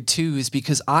time period too, is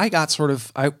because I got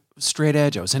straight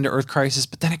edge. I was into Earth Crisis,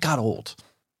 but then it got old.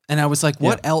 And I was like,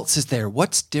 what else is there?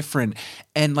 What's different?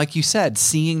 And like you said,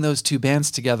 seeing those two bands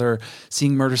together,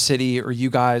 seeing Murder City or you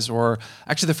guys, or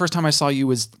actually the first time I saw you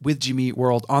was with Jimmy Eat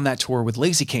World on that tour with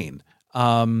Lazy Kane,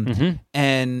 and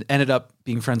ended up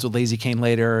being friends with Lazy Kane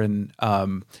later.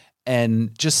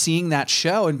 And just seeing that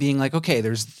show and being like, okay,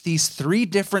 there's these three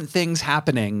different things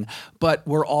happening, but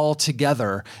we're all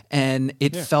together. And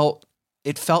it felt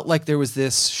like there was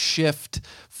this shift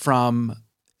from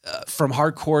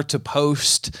hardcore to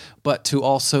post, but to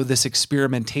also this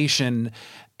experimentation.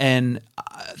 And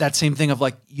that same thing of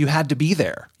like, you had to be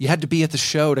there. You had to be at the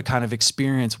show to kind of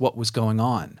experience what was going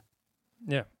on.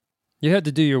 Yeah. You had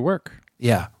to do your work.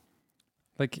 Yeah.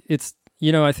 Like, it's,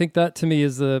 I think that to me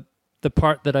is the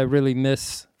part that I really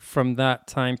miss from that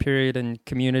time period and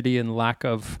community and lack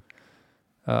of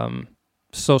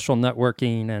social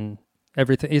networking and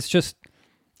everything. It's just,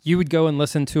 you would go and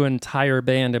listen to an entire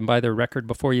band and buy their record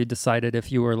before you decided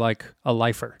if you were like a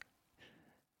lifer.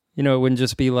 It wouldn't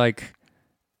just be like,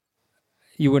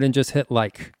 you wouldn't just hit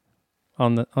like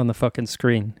on the fucking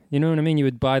screen. You know what I mean? You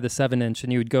would buy the 7-inch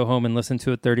and you would go home and listen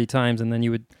to it 30 times, and then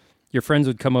your friends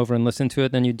would come over and listen to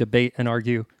it, then you'd debate and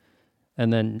argue,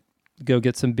 and then go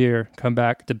get some beer, come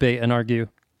back, debate and argue.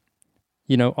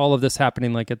 All of this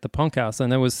happening like at the Punk House.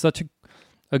 And it was such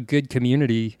a good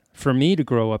community for me to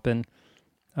grow up in,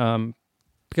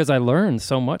 because I learned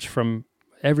so much from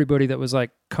everybody that was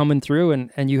like coming through,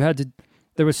 and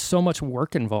there was so much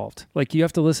work involved. Like, you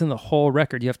have to listen to the whole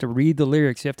record. You have to read the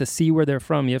lyrics. You have to see where they're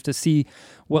from. You have to see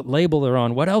what label they're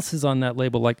on. What else is on that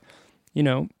label? Like,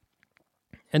 and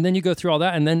then you go through all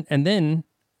that, and then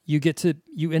you get to,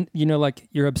 like,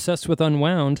 you're obsessed with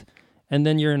Unwound, and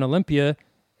then you're in Olympia,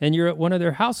 and you're at one of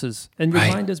their houses, and your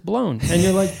mind is blown, and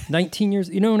you're like 19 years,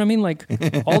 you know what I mean? Like,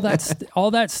 all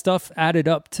that stuff added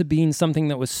up to being something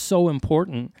that was so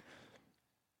important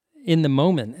in the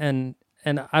moment. And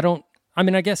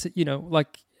I guess,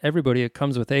 like everybody, it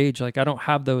comes with age. Like, I don't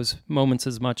have those moments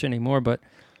as much anymore, but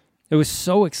it was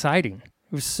so exciting.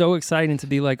 It was so exciting to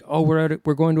be like, oh, we're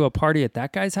going to a party at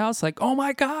that guy's house. Like, oh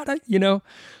my God,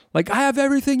 like I have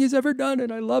everything he's ever done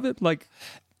and I love it. Like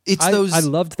I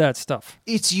loved that stuff.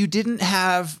 It's you didn't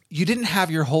have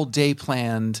your whole day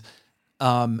planned,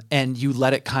 and you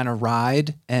let it kind of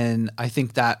ride. And I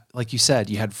think that, like you said,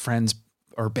 you had friends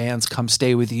or bands come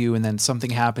stay with you, and then something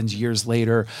happens years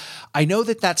later. I know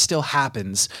that still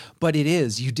happens, but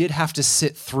you did have to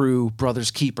sit through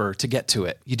Brothers Keeper to get to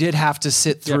it. You did have to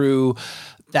sit through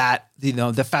that,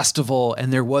 the festival,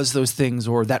 and there was those things,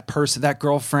 or that person, that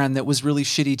girlfriend that was really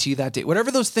shitty to you that day, whatever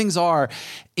those things are.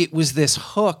 It was this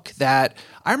hook that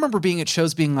I remember being at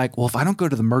shows being like, well, if I don't go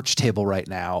to the merch table right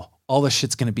now, all this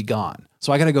shit's going to be gone.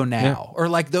 So I got to go now. Or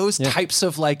like those types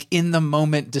of like in the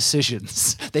moment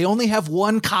decisions. They only have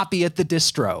one copy at the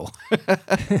distro.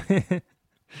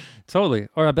 Totally.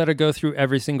 Or I better go through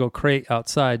every single crate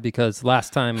outside because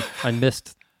last time I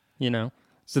missed,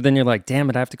 So then you're like, damn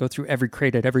it, I have to go through every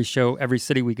crate at every show, every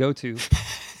city we go to.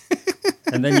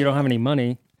 And then you don't have any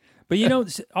money. But,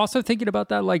 also thinking about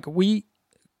that, like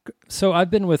so I've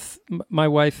been with my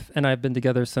wife and I've been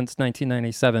together since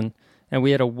 1997. And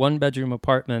we had a 1-bedroom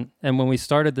apartment. And when we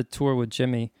started the tour with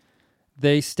Jimmy,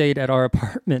 they stayed at our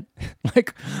apartment.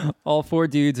 Like all 4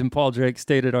 dudes and Paul Drake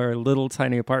stayed at our little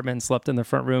tiny apartment and slept in the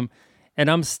front room.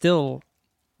 And I'm still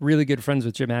really good friends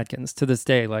with Jim Adkins to this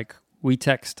day. Like we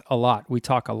text a lot, we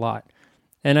talk a lot.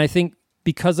 And I think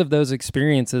because of those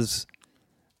experiences,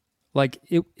 like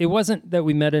it wasn't that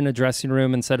we met in a dressing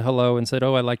room and said hello and said,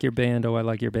 oh, I like your band. Oh, I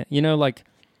like your band. Like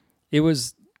it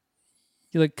was,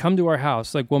 like, come to our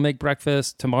house, like we'll make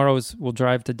breakfast, we'll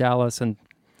drive to Dallas, and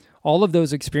all of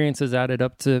those experiences added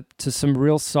up to some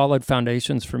real solid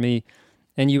foundations for me.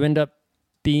 And you end up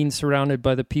being surrounded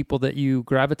by the people that you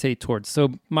gravitate towards.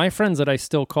 So my friends that I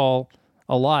still call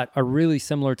a lot are really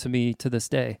similar to me to this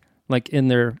day, like in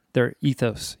their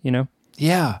ethos,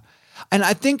 Yeah. And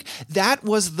I think that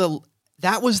was the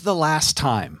last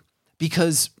time,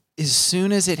 because as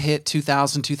soon as it hit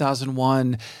 2000,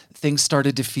 2001, things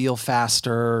started to feel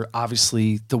faster.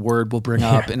 Obviously, the word we'll bring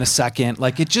up in a second.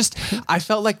 Like I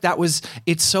felt like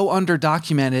it's so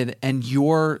underdocumented, and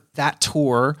that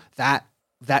tour,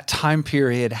 that time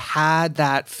period had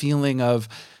that feeling of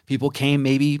people came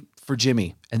maybe for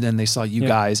Jimmy, and then they saw you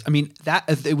guys. I mean,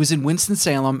 it was in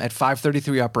Winston-Salem at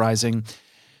 533 Uprising.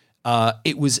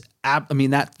 It was,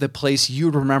 the place,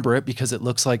 you'd remember it because it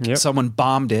looks like someone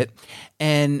bombed it.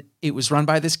 And it was run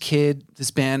by this kid,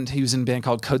 this band. He was in a band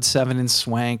called Code 7 and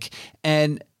Swank.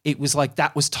 And it was like,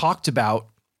 that was talked about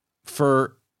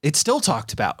it's still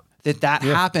talked about that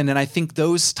happened. And I think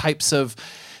those types of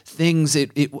things,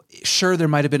 sure, there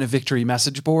might've been a victory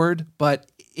message board,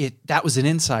 but that was an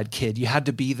inside kid. You had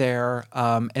to be there.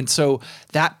 And so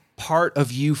that part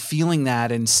of you feeling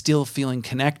that and still feeling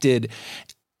connected,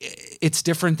 it's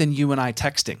different than you and I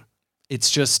texting.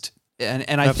 It's just,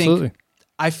 and I Absolutely. think,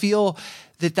 I feel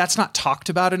that that's not talked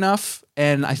about enough.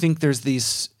 And I think there's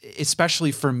these,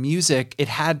 especially for music,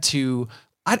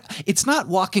 it's not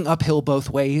walking uphill both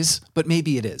ways, but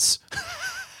maybe it is.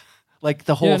 Like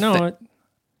the whole thing.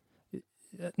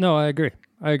 No, I agree.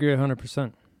 I agree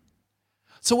 100%.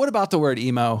 So what about the word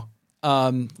emo?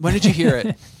 When did you hear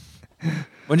it?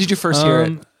 When did you first hear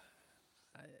it?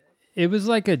 It was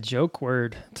like a joke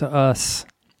word to us.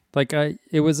 Like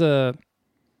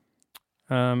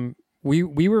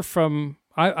we were from,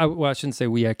 well, I shouldn't say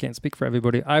we, I can't speak for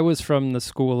everybody. I was from the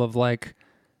school of like,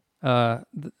 I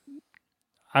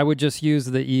would just use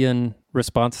the Ian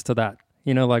response to that.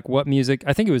 Like what music,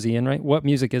 I think it was Ian, right? What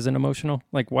music isn't emotional?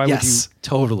 Like why would you? Yes,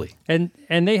 totally. And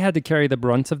they had to carry the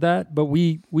brunt of that, but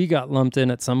we got lumped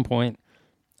in at some point.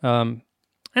 And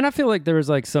I feel like there was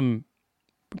like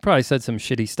probably said some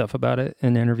shitty stuff about it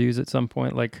in interviews at some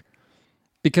point, like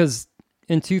because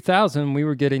in 2000 we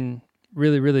were getting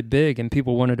really, really big and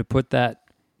people wanted to put that.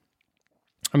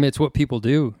 I mean, it's what people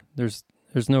do. There's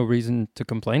no reason to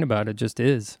complain about it. It just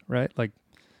is, right? Like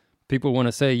people want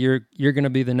to say you're going to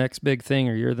be the next big thing,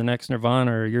 or you're the next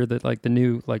Nirvana, or you're the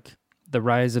new, like the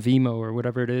rise of emo, or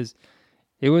whatever it is.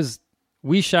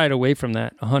 We shied away from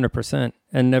that 100%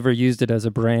 and never used it as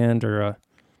a brand or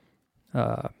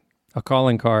a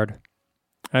calling card.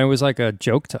 And it was like a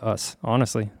joke to us,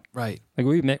 honestly. Right. Like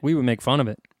we would make fun of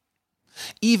it.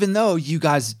 Even though you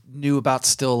guys knew about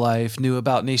Still Life, knew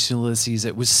about Nation of Ulysses,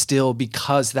 it was still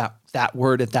because that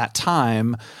word at that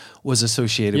time was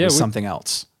associated with something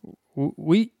else.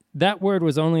 That word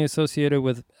was only associated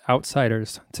with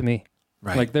outsiders to me.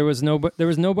 Right. Like there was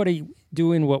nobody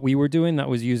doing what we were doing that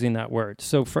was using that word.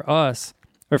 So for us,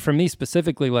 or for me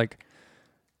specifically, like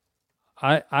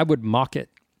I would mock it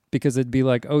because it'd be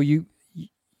like, oh, you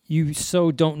you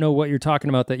so don't know what you're talking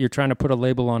about that you're trying to put a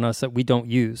label on us that we don't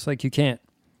use. Like, you can't.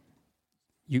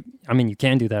 You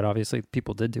can do that. Obviously,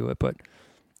 people did do it, but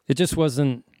it just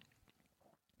wasn't.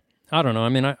 I don't know. I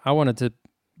mean, I wanted to.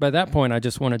 By that point, I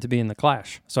just wanted to be in the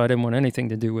Clash, so I didn't want anything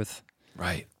to do with.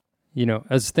 Right.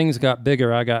 As things got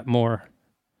bigger, I got more.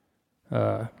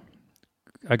 I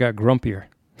got grumpier.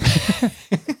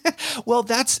 Well,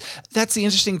 that's the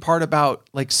interesting part about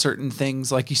like certain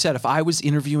things. Like you said, if I was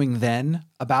interviewing then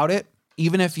about it,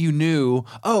 even if you knew,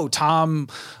 oh, Tom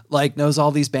like knows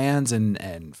all these bands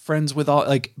and friends with all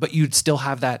like, but you'd still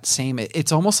have that same.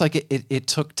 It's almost like it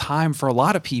took time for a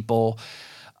lot of people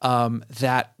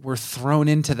that were thrown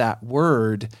into that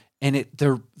word, and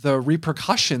the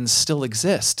repercussions still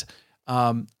exist.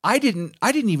 I didn't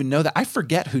even know that. I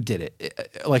forget who did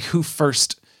it, like who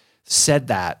first said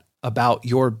that about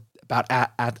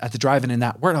at the drive-in in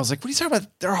that word. I was like, what are you talking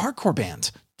about? They're a hardcore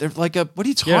band. They're like what are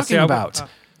you talking about?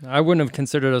 I wouldn't have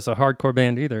considered us a hardcore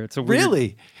band either. It's a weird,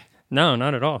 really? No,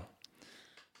 not at all.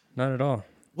 Not at all.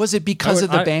 Was it because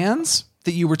of the bands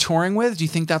that you were touring with? Do you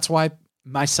think that's why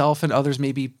myself and others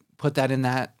maybe put that in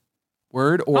that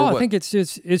word? Or I think it's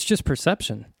just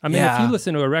perception. I mean, if you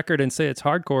listen to a record and say it's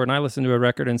hardcore, and I listen to a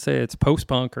record and say it's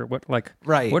post-punk or what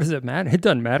does it matter? It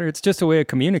doesn't matter. It's just a way of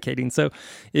communicating. So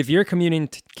if you're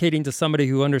communicating to somebody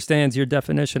who understands your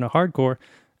definition of hardcore,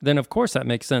 then of course that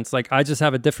makes sense. Like, I just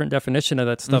have a different definition of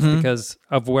that stuff because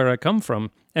of where I come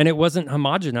from. And it wasn't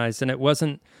homogenized, and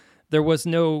there was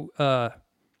no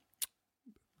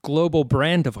global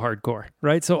brand of hardcore,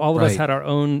 right? So all of us had our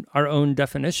own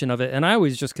definition of it, and I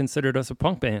always just considered us a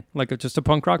punk band, like just a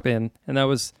punk rock band, and I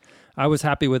was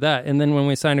happy with that. And then when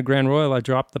we signed to Grand Royal, I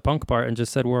dropped the punk part and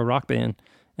just said we're a rock band,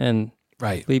 and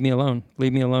leave me alone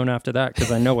after that,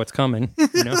 because I know what's coming.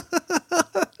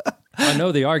 I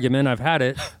know the argument. I've had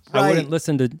it. Right. I wouldn't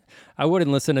listen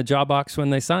to Jawbox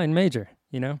when they signed Major.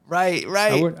 Right.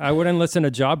 I wouldn't listen to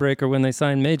Jawbreaker when they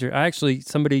signed Major.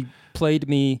 Somebody played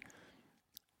me.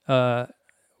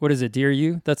 What is it? Dear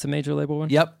You? That's a Major label one?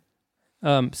 Yep.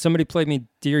 Somebody played me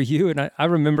Dear You, and I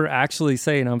remember actually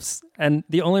saying, and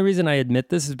the only reason I admit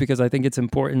this is because I think it's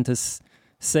important to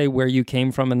say where you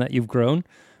came from and that you've grown.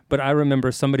 But I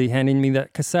remember somebody handing me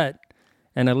that cassette,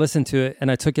 and I listened to it, and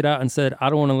I took it out and said, I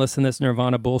don't want to listen to this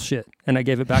Nirvana bullshit. And I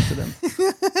gave it back to them.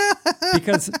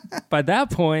 Because by that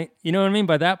point, you know what I mean?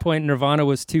 By that point, Nirvana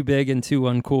was too big and too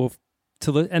uncool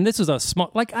and this was a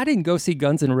small, like, I didn't go see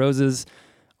Guns N' Roses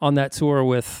on that tour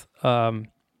with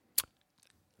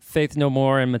Faith No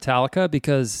More and Metallica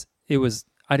because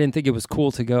I didn't think it was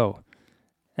cool to go.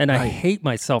 And I hate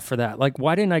myself for that. Like,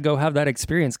 why didn't I go have that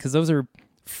experience? Because those are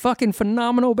fucking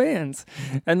phenomenal bands.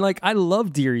 And like, I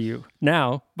love Dear You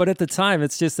now, but at the time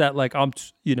it's just that like,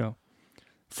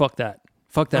 fuck that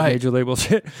major label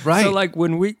shit. Right. So like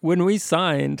when we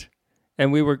signed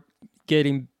and we were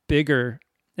getting bigger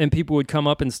and people would come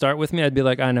up and start with me, I'd be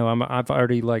like, I know,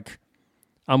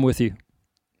 I'm with you.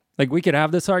 Like, we could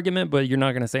have this argument, but you're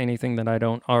not going to say anything that I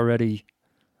don't already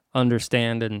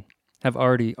understand and have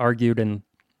already argued and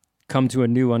come to a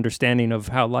new understanding of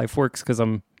how life works because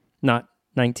I'm not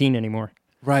 19 anymore.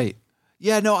 Right.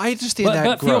 Yeah, no, I understand that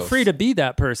But growth. feel free to be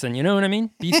that person, you know what I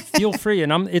mean? Feel free,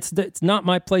 and it's not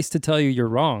my place to tell you you're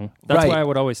wrong. That's why I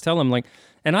would always tell them, like,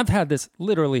 and I've had this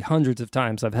literally hundreds of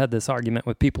times. I've had this argument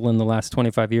with people in the last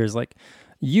 25 years, like,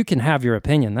 you can have your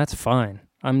opinion, that's fine.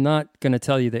 I'm not going to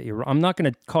tell you that you're wrong. I'm not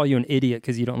going to call you an idiot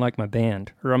because you don't like my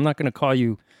band, or I'm not going to call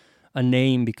you a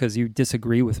name because you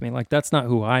disagree with me. Like, that's not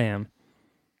who I am.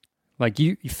 Like,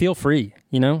 you feel free,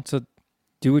 so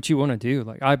do what you want to do.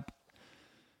 Like,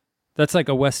 that's like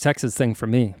a West Texas thing for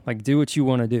me. Like, do what you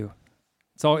want to do.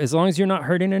 So as long as you're not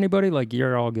hurting anybody, like,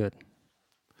 you're all good.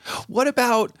 What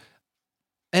about,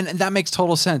 and that makes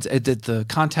total sense, the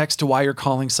context to why you're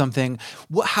calling something,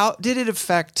 how did it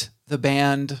affect the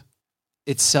band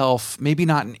itself, maybe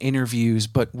not in interviews,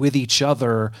 but with each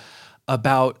other,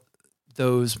 about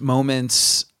those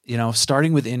moments,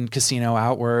 starting with In Casino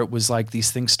Out, where it was like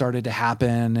these things started to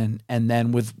happen, and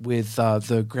then with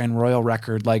the Grand Royal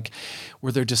record, like,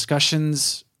 were there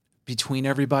discussions between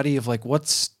everybody of like,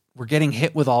 we're getting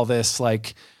hit with all this,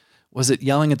 like, was it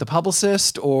yelling at the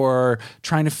publicist or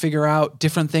trying to figure out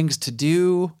different things to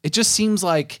do? It just seems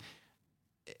like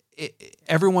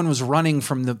everyone was running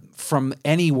from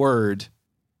any word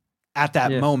at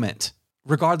that moment,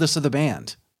 regardless of the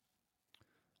band.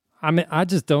 I mean, I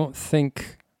just don't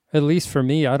think, at least for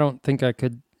me, I don't think I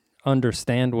could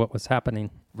understand what was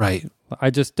happening. Right. I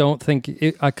just don't think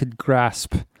I could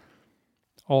grasp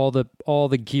all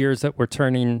the gears that were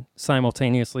turning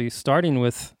simultaneously, starting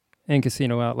with In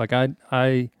Casino Out. Like,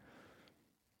 and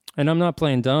I'm not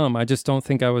playing dumb. I just don't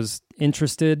think I was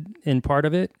interested in part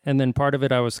of it, and then part of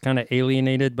it I was kind of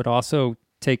alienated, but also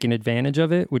taking advantage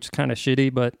of it, which is kind of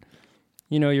shitty. But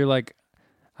you're like,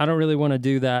 I don't really want to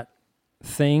do that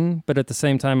thing, but at the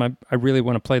same time, I really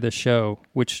want to play the show,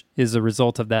 which is a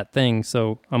result of that thing.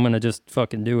 So I'm gonna just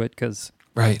fucking do it because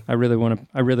I really want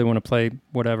to play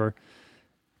whatever.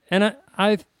 And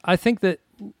I think that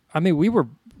we were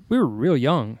real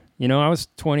young. I was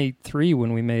 23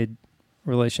 when we made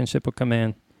Relationship with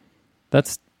Command.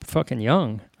 That's fucking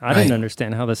young. I didn't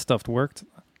understand how this stuff worked.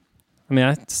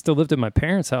 I still lived at my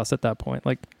parents' house at that point.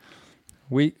 Like,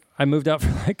 I moved out for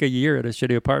like a year at a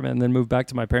shitty apartment and then moved back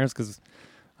to my parents because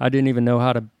I didn't even know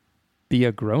how to be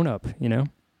a grown up,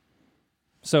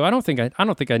 So I don't think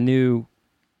I knew,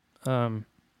 and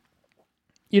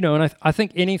I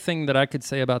think anything that I could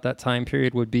say about that time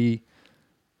period would be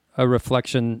a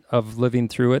reflection of living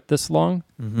through it this long.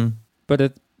 Mm-hmm.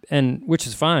 Which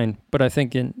is fine. But I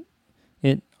think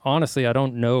honestly, I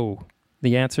don't know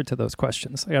the answer to those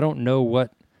questions. Like, I don't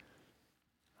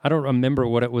remember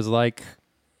what it was like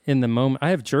in the moment. I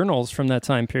have journals from that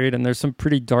time period, and there's some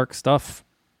pretty dark stuff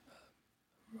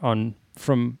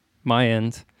from my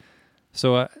end.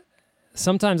 So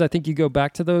sometimes I think you go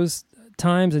back to those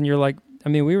times and you're like,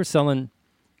 we were selling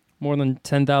more than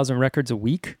 10,000 records a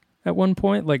week at one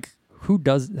point. Like, who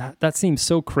does that? That seems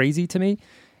so crazy to me.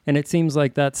 And it seems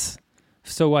like that's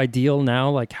so ideal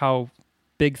now, like how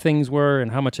big things were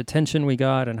and how much attention we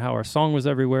got and how our song was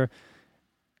everywhere.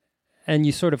 And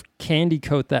you sort of candy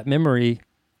coat that memory,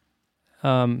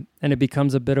 and it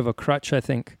becomes a bit of a crutch, I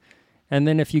think. And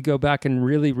then if you go back and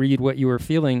really read what you were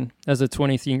feeling as a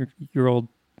 23-year-old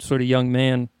sort of young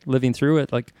man living through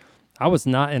it, like, I was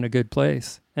not in a good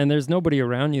place. And there's nobody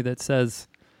around you that says,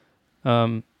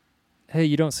 hey,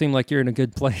 you don't seem like you're in a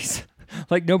good place.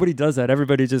 Like, nobody does that.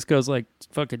 Everybody just goes like,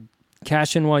 fucking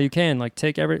cash in while you can. Like,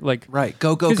 take right.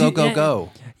 Go.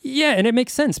 Yeah, and it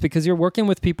makes sense because you're working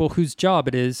with people whose job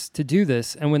it is to do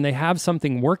this. And when they have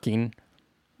something working,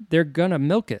 they're going to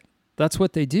milk it. That's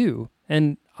what they do.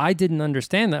 And I didn't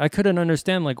understand that. I couldn't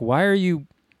understand, like, why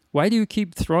do you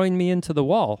keep throwing me into the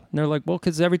wall? And they're like, well,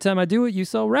 because every time I do it, you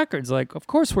sell records. Like, of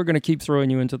course we're going to keep throwing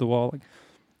you into the wall. Like,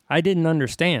 I didn't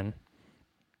understand.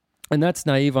 And that's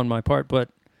naive on my part, but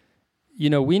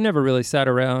we never really sat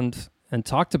around and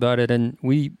talked about it, and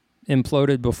we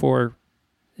imploded before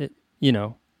it,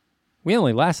 we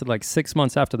only lasted like 6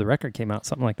 months after the record came out,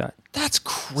 something like that. That's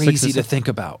crazy to think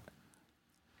about.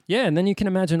 Yeah, and then you can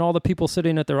imagine all the people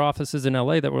sitting at their offices in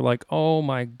LA that were like, oh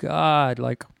my God,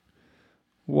 like,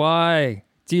 why?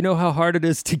 Do you know how hard it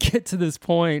is to get to this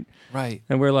point? Right.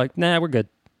 And we're like, nah, we're good.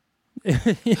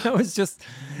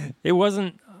 It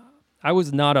wasn't, I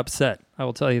was not upset. I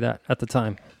will tell you that at the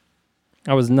time.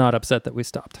 I was not upset that we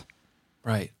stopped.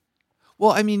 Right.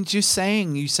 Well, just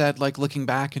saying, you said, like, looking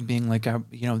back and being like,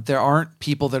 there aren't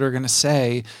people that are going to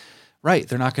say, right,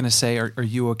 they're not going to say, are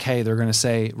you okay? They're going to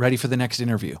say, ready for the next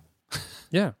interview.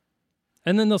 Yeah.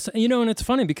 And then they'll say, and it's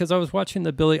funny because I was watching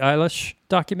the Billie Eilish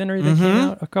documentary that came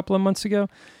out a couple of months ago,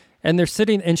 and they're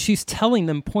sitting, and she's telling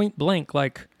them point blank,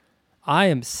 like, I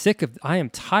am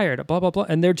tired, blah, blah, blah.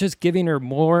 And they're just giving her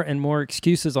more and more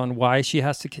excuses on why she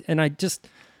has to. And I just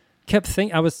kept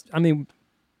thinking,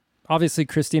 obviously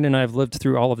Christine and I have lived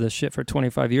through all of this shit for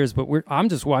 25 years, but I'm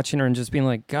just watching her and just being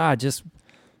like, God, just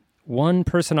one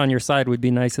person on your side would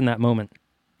be nice in that moment.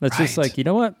 That's just like, you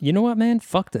know what, man?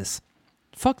 Fuck this.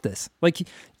 Like,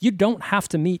 you don't have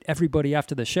to meet everybody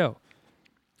after the show.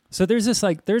 So there's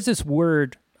this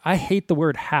word, I hate the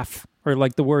word have, or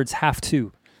like the words have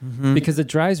to, because it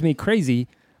drives me crazy.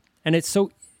 And it's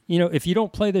so, if you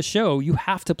don't play the show, you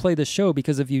have to play the show,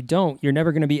 because if you don't, you're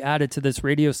never going to be added to this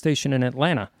radio station in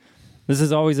Atlanta. This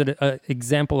is always an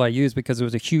example I use because it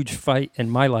was a huge fight in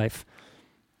my life.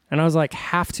 And I was like,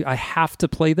 I have to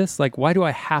play this? Like, why do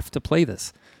I have to play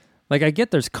this? Like, I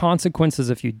get there's consequences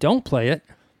if you don't play it,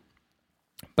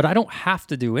 but I don't have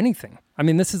to do anything.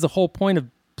 This is the whole point of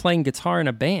playing guitar in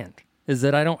a band, is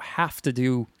that I don't have to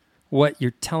do what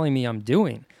you're telling me I'm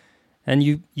doing. And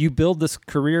you build this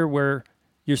career where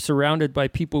you're surrounded by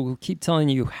people who keep telling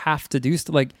you have to do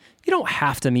stuff. Like, you don't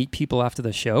have to meet people after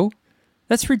the show.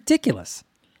 That's ridiculous.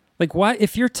 Like, why?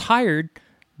 If you're tired,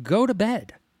 go to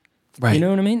bed. Right. You know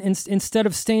what I mean? Instead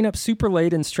of staying up super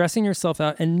late and stressing yourself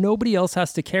out, and nobody else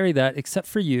has to carry that except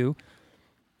for you.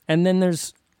 And then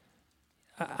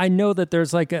I know that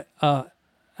there's like an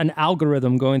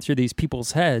algorithm going through these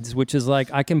people's heads, which is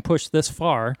like, I can push this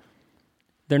far.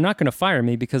 They're not going to fire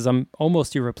me because I'm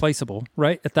almost irreplaceable,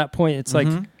 right? At that point, it's like,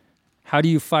 how do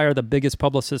you fire the biggest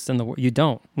publicist in the world? You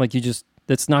don't. Like,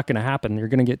 that's not going to happen. You're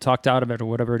going to get talked out of it or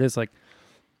whatever it is. Like,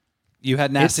 you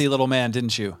had nasty little man,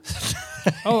 didn't you?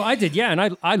 Oh, I did, yeah,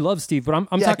 and I love Steve, but I'm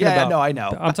talking about. No, I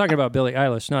know. I'm talking about Billie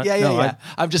Eilish, not. Yeah.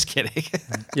 I'm just kidding.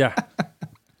 Yeah.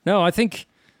 No, I think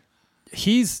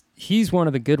he's one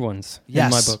of the good ones in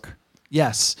my book.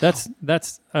 Yes.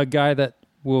 That's a guy that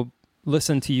will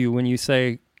listen to you when you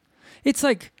say, it's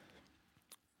like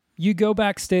you go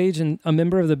backstage and a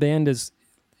member of the band is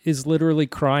literally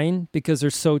crying because they're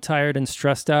so tired and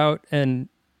stressed out and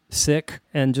sick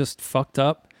and just fucked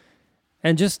up,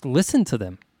 and just listen to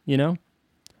them, you know?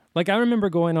 Like I remember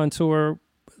going on tour,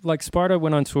 like Sparta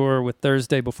went on tour with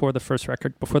Thursday before the first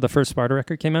Sparta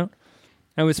record came out.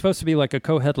 And it was supposed to be like a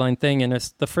co-headline thing, and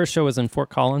the first show was in Fort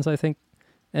Collins, I think.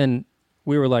 And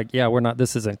we were like, yeah,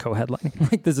 this isn't co-headline.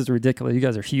 Like, this is ridiculous. You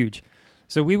guys are huge.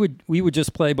 So we would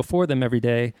just play before them every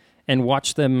day and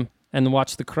watch them and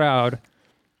watch the crowd.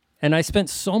 And I spent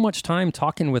so much time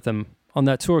talking with them on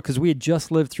that tour because we had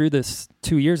just lived through this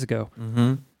 2 years ago.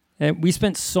 Mm-hmm. And we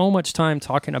spent so much time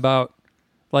talking about,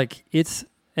 like,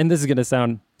 and this is going to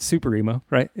sound super emo,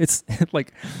 right? It's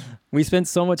like, we spent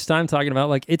so much time talking about,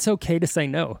 like, it's okay to say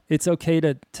no. It's okay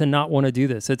to not want to do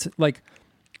this. It's like,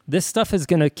 this stuff is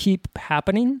going to keep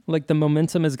happening. Like, the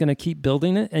momentum is going to keep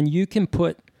building it, and you can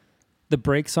put the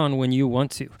brakes on when you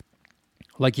want to.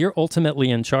 Like, you're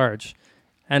ultimately in charge.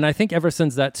 And I think ever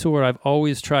since that tour, I've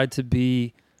always tried to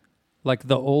be like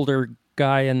the older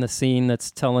guy in the scene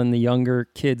that's telling the younger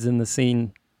kids in the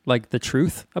scene, like, the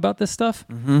truth about this stuff.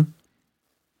 Mm-hmm.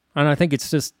 And I think it's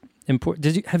just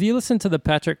important. Have you listened to the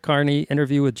Patrick Carney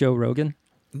interview with Joe Rogan?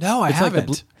 No, I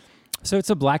haven't. So it's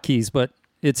a Black Keys, but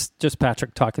it's just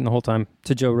Patrick talking the whole time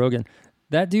to Joe Rogan.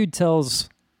 That dude tells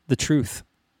the truth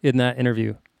in that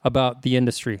interview about the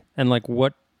industry and, like,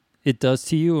 what it does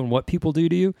to you and what people do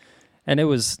to you. And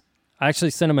I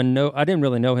actually sent him a note. I didn't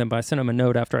really know him, but I sent him a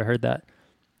note after I heard that.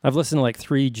 I've listened to like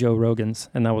 3 Joe Rogans,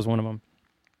 and that was one of them.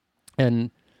 And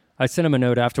I sent him a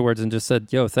note afterwards and just said,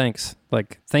 yo, thanks.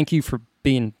 Like, thank you for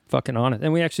being fucking honest.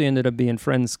 And we actually ended up being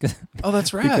friends. Oh,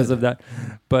 that's right. Because of that.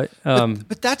 But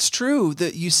that's true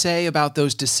that you say about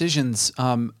those decisions.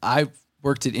 I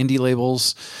worked at indie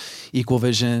labels, Equal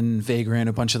Vision, Vagrant,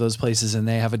 a bunch of those places, and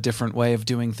they have a different way of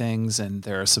doing things. And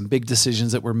there are some big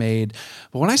decisions that were made.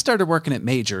 But when I started working at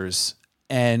majors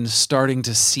and starting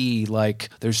to see, like,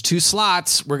 there's 2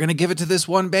 slots, we're going to give it to this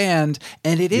one band.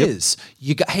 And it is.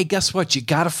 Hey, guess what? You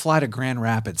got to fly to Grand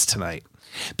Rapids tonight.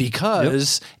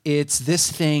 Because it's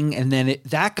this thing, and then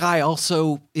that guy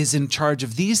also is in charge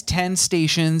of these 10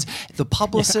 stations. The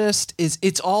publicist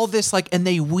it's all this, like, and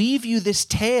they weave you this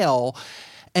tale,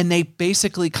 and they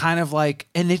basically kind of like,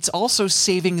 and it's also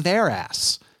saving their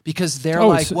ass. Because they're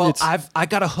I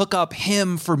got to hook up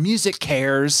him for Music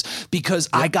Cares because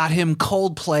I got him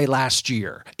Coldplay last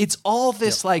year. It's all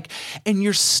this like, and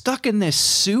you're stuck in this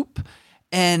soup.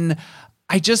 And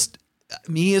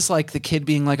me as like the kid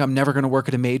being like, I'm never going to work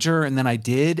at a major. And then I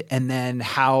did. And then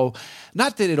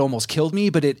not that it almost killed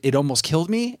me, but it almost killed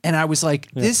me. And I was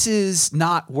like, this is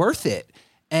not worth it.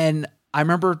 And I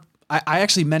remember I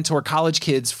actually mentor college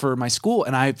kids for my school,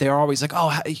 and they're always like, oh,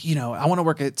 I want to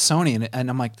work at Sony. And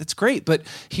I'm like, that's great, but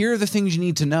here are the things you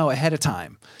need to know ahead of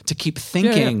time to keep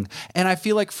thinking. And I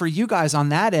feel like for you guys on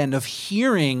that end of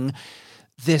hearing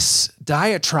this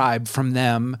diatribe from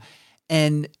them,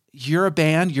 and you're a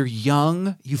band, you're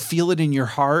young, you feel it in your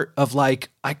heart of like,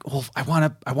 I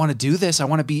want to do this. I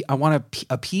want to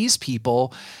appease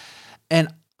people. And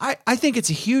I think it's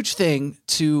a huge thing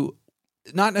to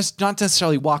not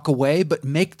necessarily walk away, but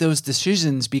make those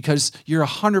decisions, because you're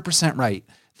 100% right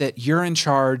that you're in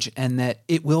charge and that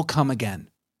it will come again.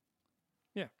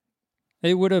 Yeah.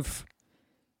 It would have,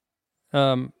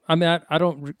 I mean, I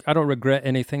don't regret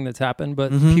anything that's happened,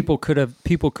 but people could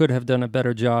have done a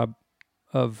better job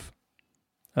of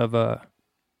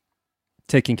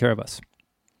taking care of us.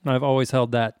 I've always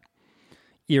held that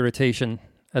irritation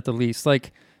at the least.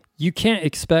 Like, you can't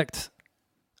expect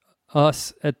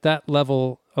us at that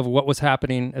level of what was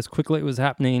happening as quickly it was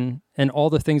happening, and all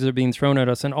the things that are being thrown at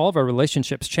us, and all of our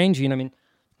relationships changing. I mean,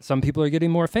 some people are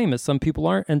getting more famous, some people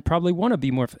aren't, and probably want to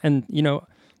be more. And,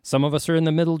 some of us are in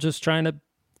the middle just trying to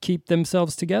keep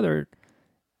themselves together.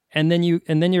 And then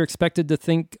you're expected to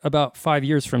think about 5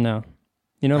 years from now.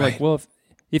 Right. Like, well,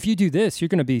 if you do this, you're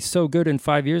going to be so good in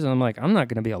 5 years. And I'm like, I'm not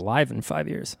going to be alive in 5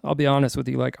 years. I'll be honest with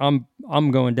you. Like, I'm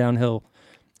going downhill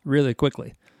really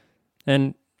quickly.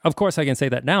 And of course I can say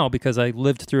that now because I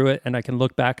lived through it, and I can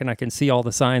look back and I can see all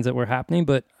the signs that were happening.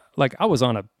 But like, I was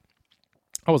on a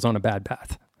bad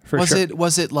path for sure.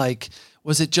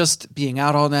 Was it just being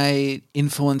out all night,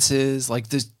 influences, like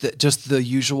just the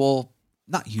usual,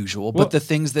 not usual, but the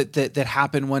things that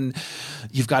happen when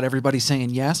you've got everybody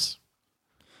saying yes?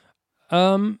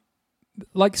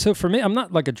 like, so for me, I'm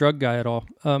not like a drug guy at all.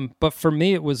 But for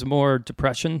me, it was more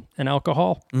depression and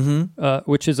alcohol,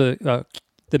 which is the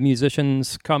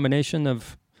musician's combination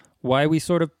of why we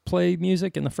sort of play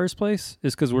music in the first place,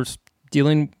 is because we're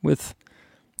dealing with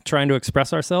trying to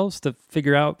express ourselves to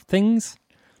figure out things.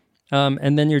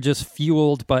 And then you're just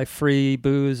fueled by free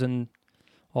booze and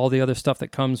all the other stuff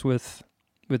that comes with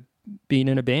being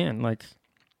in a band. Like,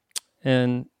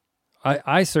 and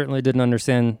I certainly didn't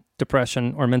understand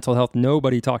depression or mental health.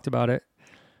 Nobody talked about it.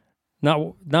 I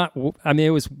mean,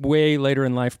 it was way later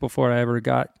in life before I ever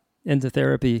got into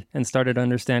therapy and started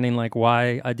understanding like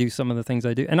why I do some of the things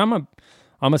I do. And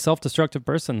I'm a self-destructive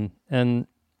person, and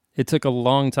it took a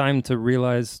long time to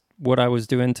realize what I was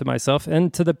doing to myself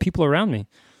and to the people around me.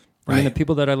 I mean, the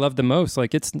people that I love the most.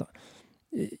 Like, it's not,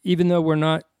 even though we're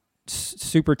not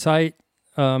super tight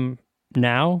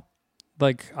now,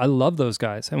 like, I love those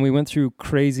guys, and we went through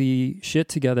crazy shit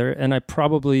together, and I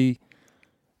probably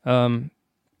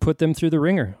put them through the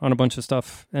ringer on a bunch of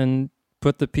stuff and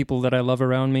put the people that I love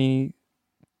around me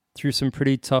through some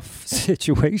pretty tough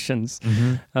situations.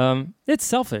 It's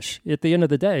selfish. At the end of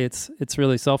the day, it's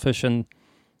really selfish, and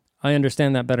I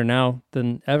understand that better now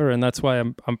than ever, and that's why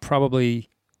I'm probably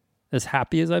as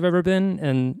happy as I've ever been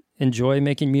and enjoy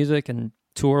making music and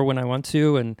tour when I want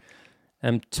to, and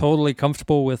I'm totally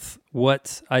comfortable with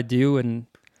what I do and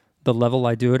the level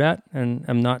I do it at, and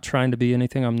I'm not trying to be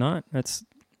anything I'm not. That's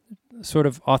sort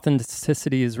of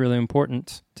authenticity is really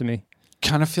important to me.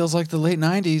 Kind of feels like the late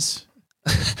 90s.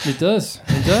 It does.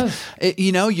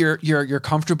 You know, you're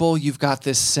comfortable. You've got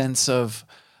this sense of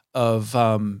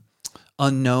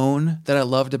unknown that I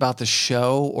loved about the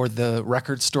show, or the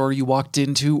record store you walked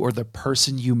into, or the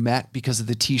person you met because of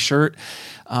the t-shirt,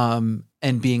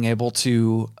 and being able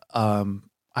to, I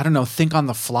don't know, think on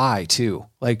the fly too,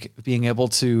 like being able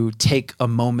to take a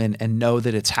moment and know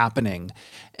that it's happening.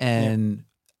 And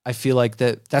I feel like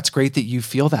that's great that you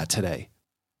feel that today.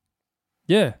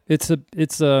 Yeah.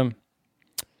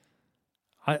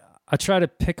 I try to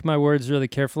pick my words really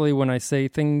carefully when I say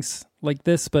things like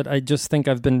this, but I just think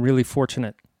I've been really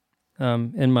fortunate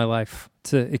in my life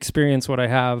to experience what I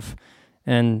have,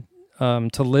 and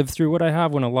to live through what I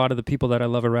have when a lot of the people that I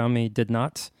love around me did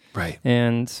not. Right.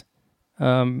 And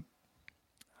I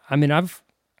mean, I'm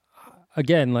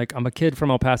a kid from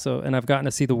El Paso, and I've gotten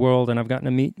to see the world, and I've gotten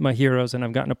to meet my heroes, and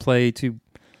I've gotten to play to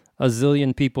a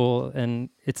zillion people, and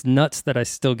it's nuts that I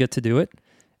still get to do it.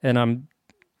 And I'm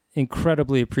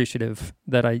incredibly appreciative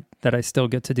that I still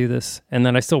get to do this, and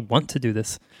that I still want to do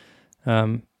this,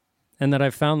 and that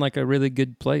I've found like a really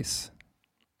good place.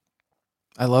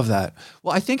 I love that.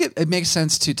 Well, I think it makes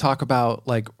sense to talk about,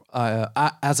 like,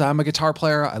 as I'm a guitar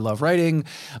player, I love writing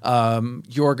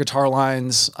your guitar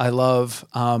lines. I'd love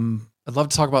to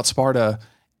talk about Sparta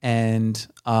and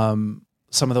some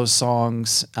of those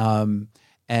songs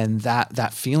and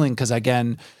that feeling, because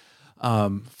again,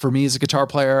 for me as a guitar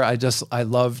player, I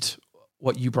loved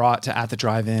what you brought to At the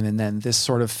Drive-In, and then this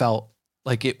sort of felt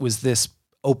like it was this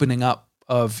opening up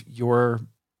of your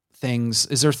things.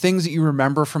 Is there things that you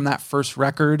remember from that first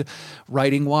record,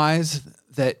 writing wise,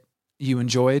 that you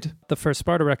enjoyed? The first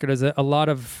Sparta record is a lot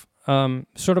of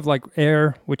sort of like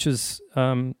Air, which is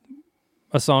a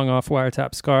song off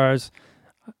Wiretap Scars.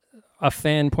 A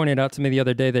fan pointed out to me the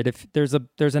other day that if there's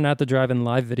an At the Drive-In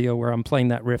live video where I'm playing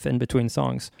that riff in between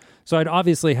songs. So I'd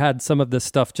obviously had some of this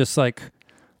stuff just like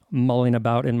mulling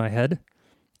about in my head.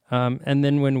 And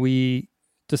then when we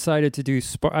decided to do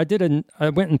Sparta, I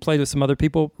went and played with some other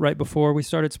people right before we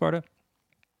started Sparta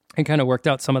and kind of worked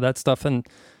out some of that stuff.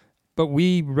 But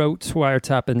we wrote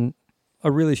Wiretap in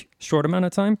a really short amount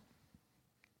of time,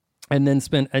 and then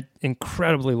spent an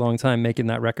incredibly long time making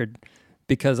that record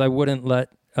because I wouldn't let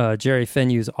Jerry Finn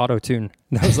use auto-tune.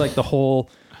 That was like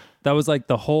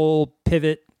the whole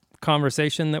pivot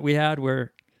conversation that we had,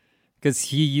 where, because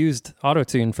he used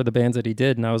auto-tune for the bands that he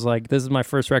did, and I was like, this is my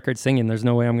first record singing, there's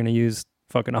no way I'm going to use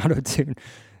fucking auto-tune.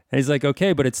 And he's like,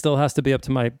 okay, but it still has to be up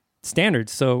to my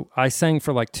standards. So I sang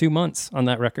for like 2 months on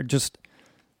that record, just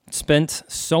spent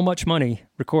so much money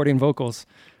recording vocals,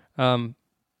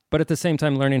 but at the same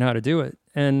time learning how to do it,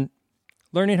 and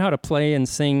learning how to play and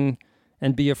sing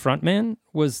and be a frontman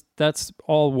that's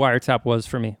all Wiretap was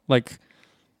for me. Like,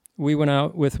 we went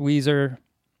out with Weezer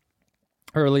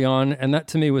early on, and that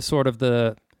to me was sort of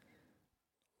the,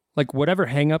 like, whatever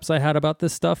hangups I had about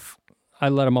this stuff, I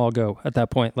let them all go at that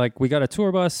point. Like, we got a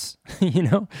tour bus,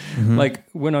 like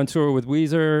went on tour with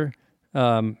Weezer,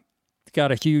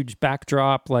 got a huge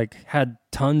backdrop, like had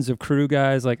tons of crew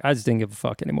guys. Like, I just didn't give a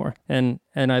fuck anymore. And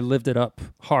I lived it up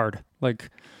hard, like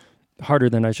harder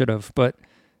than I should have. But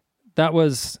that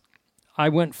was, I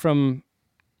went from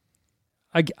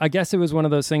I guess it was one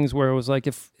of those things where it was like,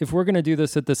 if we're going to do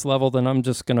this at this level, then I'm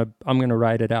going to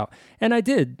ride it out. And I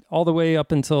did all the way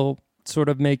up until sort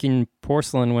of making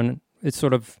Porcelain, when it's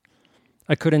sort of,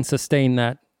 I couldn't sustain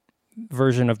that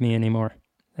version of me anymore.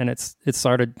 And it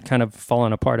started kind of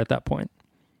falling apart at that point.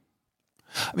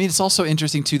 I mean, it's also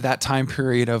interesting too, that time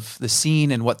period of the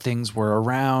scene and what things were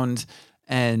around,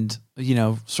 and, you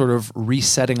know, sort of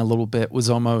resetting a little bit was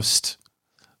almost,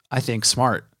 I think,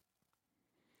 smart.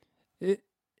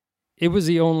 It was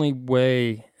the only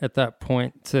way at that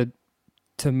point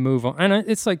to move on. And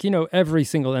it's like, you know, every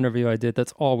single interview I did,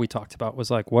 that's all we talked about was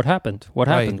like, what happened? What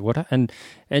happened?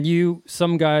 And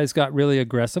some guys got really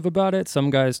aggressive about it. Some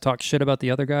guys talked shit about the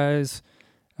other guys.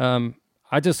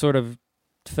 I just sort of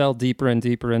fell deeper and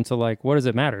deeper into like, what does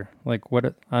it matter? Like,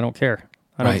 I don't care.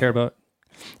 I don't care about,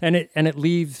 and it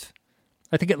leaves,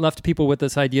 I think it left people with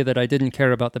this idea that I didn't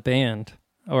care about the band,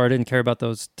 or I didn't care about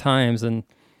those times. And,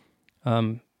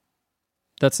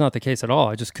 that's not the case at all.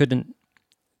 I just couldn't.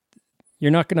 You're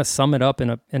not going to sum it up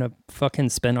in a fucking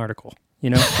spin article.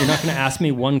 You know, you're not going to ask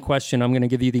me one question. I'm going to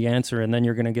give you the answer, and then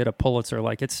you're going to get a Pulitzer.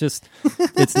 Like, it's just,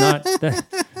 it's not.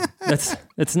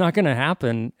 It's not going to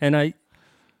happen. And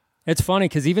it's funny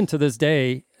because even to this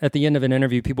day, at the end of an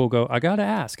interview, people go, "I got to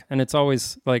ask," and it's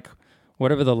always like,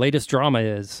 whatever the latest drama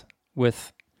is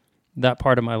with that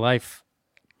part of my life.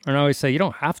 And I always say, you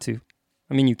don't have to.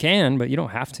 I mean, you can, but you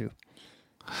don't have to.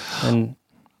 And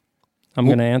I'm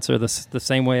going to answer this the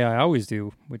same way I always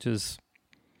do, which is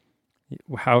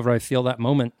however I feel that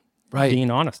moment, being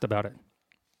honest about it.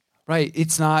 Right.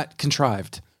 It's not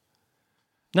contrived.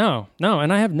 No.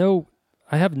 And I have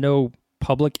no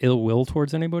public ill will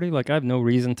towards anybody. Like, I have no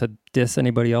reason to diss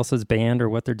anybody else's band or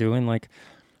what they're doing. Like,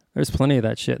 there's plenty of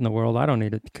that shit in the world. I don't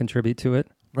need to contribute to it.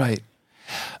 Right.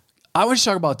 I want to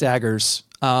talk about Daggers.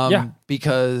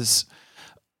 Because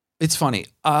it's funny.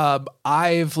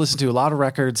 I've listened to a lot of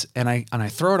records, and I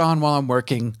throw it on while I'm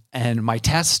working, and my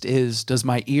test is, does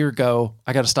my ear go,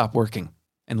 I got to stop working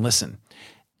and listen?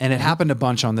 And it happened a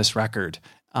bunch on this record.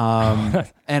 And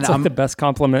it's like the best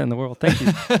compliment in the world. Thank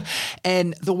you.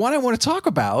 And the one I want to talk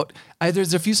about,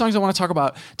 there's a few songs I want to talk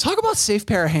about. Talk about Safe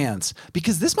Pair of Hands,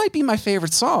 because this might be my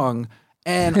favorite song.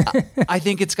 And I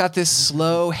think it's got this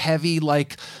slow, heavy,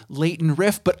 like latent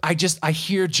riff, but I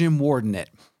hear Jim Ward in it.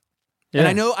 Yeah.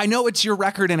 And I know it's your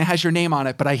record and it has your name on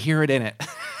it, but I hear it in it.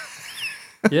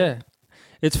 Yeah.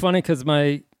 It's funny because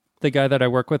the guy that I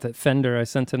work with at Fender, I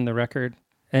sent him the record,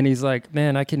 and he's like,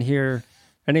 man, I can hear,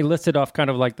 and he listed off kind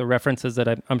of like the references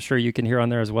that I'm sure you can hear on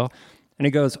there as well. And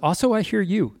he goes, also, I hear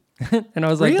you. And I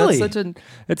was like, really?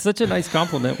 It's such a nice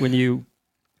compliment when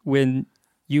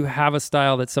you have a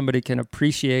style that somebody can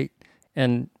appreciate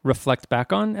and reflect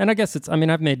back on. And I guess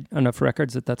I've made enough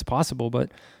records that's possible, but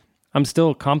I'm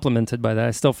still complimented by that.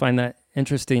 I still find that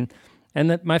interesting. And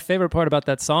that my favorite part about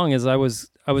that song is I was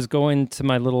going to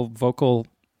my little vocal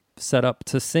setup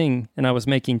to sing, and I was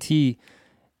making tea,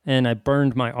 and I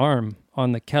burned my arm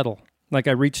on the kettle. Like,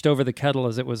 I reached over the kettle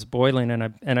as it was boiling,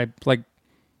 and I like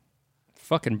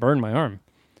fucking burned my arm.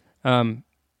 And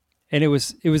it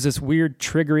was this weird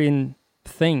triggering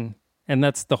thing, and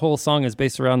that's the whole song is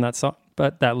based around that song,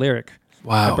 but that lyric.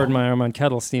 Wow. I burned my arm on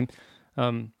kettle steam.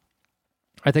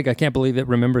 I think I can't believe it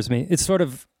remembers me. It's sort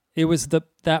of, it was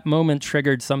that moment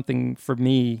triggered something for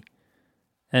me,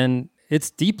 and it's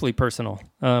deeply personal.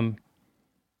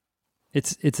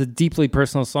 It's a deeply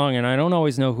personal song, and I don't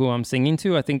always know who I'm singing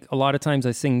to. I think a lot of times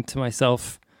I sing to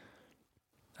myself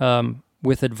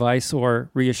with advice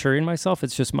or reassuring myself.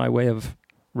 It's just my way of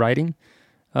writing.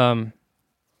 But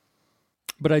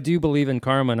I do believe in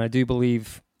karma, and I do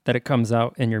believe that it comes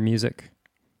out in your music.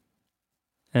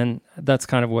 And that's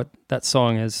kind of what that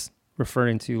song is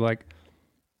referring to. Like,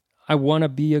 I want to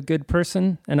be a good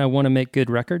person, and I want to make good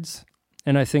records.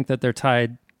 And I think that they're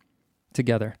tied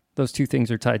together. Those two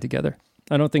things are tied together.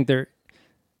 I don't think they're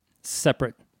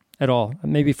separate at all.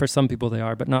 Maybe for some people they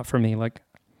are, but not for me. Like,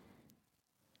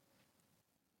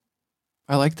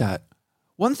 I like that.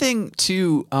 One thing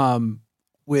too,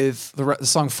 with the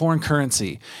song Foreign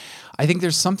Currency, I think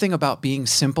there's something about being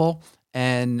simple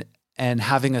and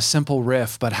having a simple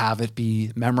riff, but have it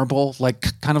be memorable,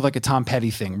 like kind of like a Tom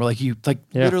Petty thing, where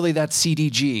literally that's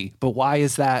CDG, but why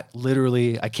is that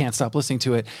literally, I can't stop listening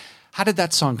to it. How did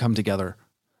that song come together?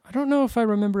 I don't know if I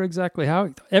remember exactly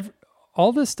how.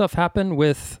 All this stuff happened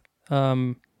with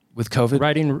COVID?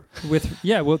 Writing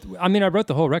I wrote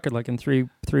the whole record like in three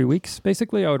weeks.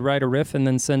 Basically, I would write a riff and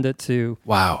then send it to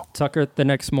Tucker the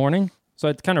next morning. So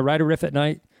I'd kind of write a riff at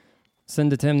night,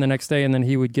 send it to him the next day, and then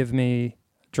he would give me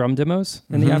drum demos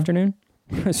in the afternoon.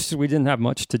 We didn't have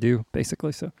much to do,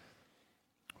 basically, so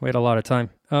we had a lot of time.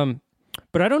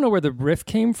 But I don't know where the riff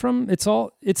came from. It's a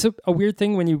weird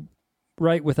thing when you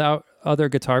write without other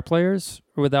guitar players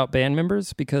or without band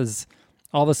members, because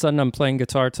all of a sudden I'm playing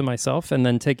guitar to myself and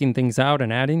then taking things out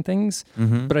and adding things.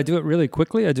 Mm-hmm. But I do it really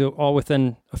quickly. I do it all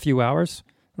within a few hours.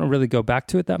 I don't really go back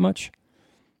to it that much.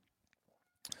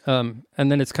 And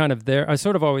then it's kind of there. I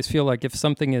sort of always feel like if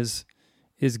something is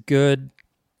good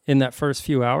in that first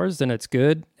few hours, then it's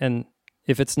good. And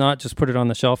if it's not, just put it on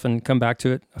the shelf and come back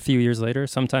to it a few years later,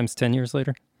 sometimes 10 years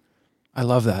later. I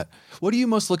love that. What are you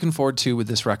most looking forward to with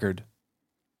this record?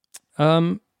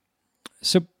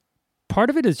 So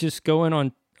part of it is just going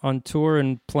on tour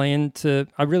and playing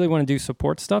I really want to do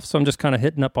support stuff. So I'm just kind of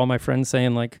hitting up all my friends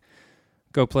saying like,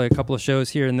 go play a couple of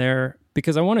shows here and there,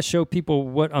 because I want to show people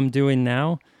what I'm doing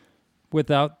now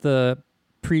without the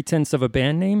pretense of a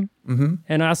band name. Mm-hmm.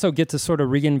 And I also get to sort of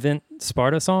reinvent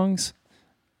Sparta songs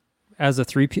as a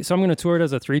 3-piece. So I'm going to tour it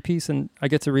as a 3-piece, and I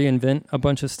get to reinvent a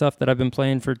bunch of stuff that I've been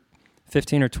playing for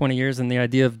 15 or 20 years. And the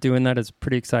idea of doing that is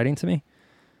pretty exciting to me.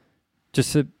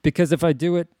 Because if I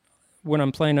do it when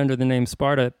I'm playing under the name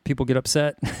Sparta, people get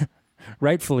upset,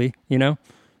 rightfully,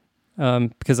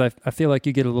 because I feel like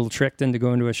you get a little tricked into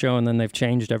going to a show and then they've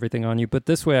changed everything on you. But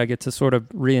this way I get to sort of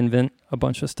reinvent a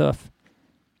bunch of stuff,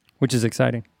 which is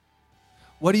exciting.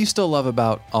 What do you still love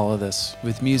about all of this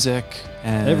with music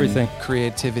and everything?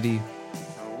 Creativity?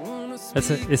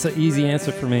 It's an easy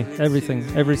answer for me. Everything,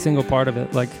 every single part of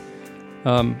it, like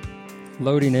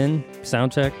loading in,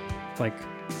 sound check, like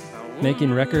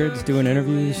making records, doing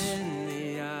interviews,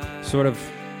 sort of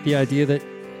the idea that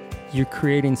you're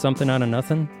creating something out of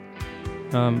nothing.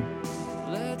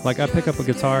 Like I pick up a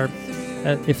guitar,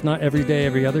 if not every day,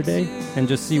 every other day, and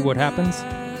just see what happens.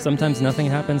 Sometimes nothing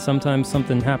happens. Sometimes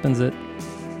something happens that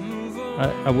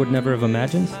I would never have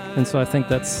imagined. And so I think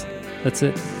that's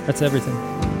it. That's everything.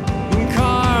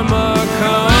 Karma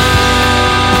comes.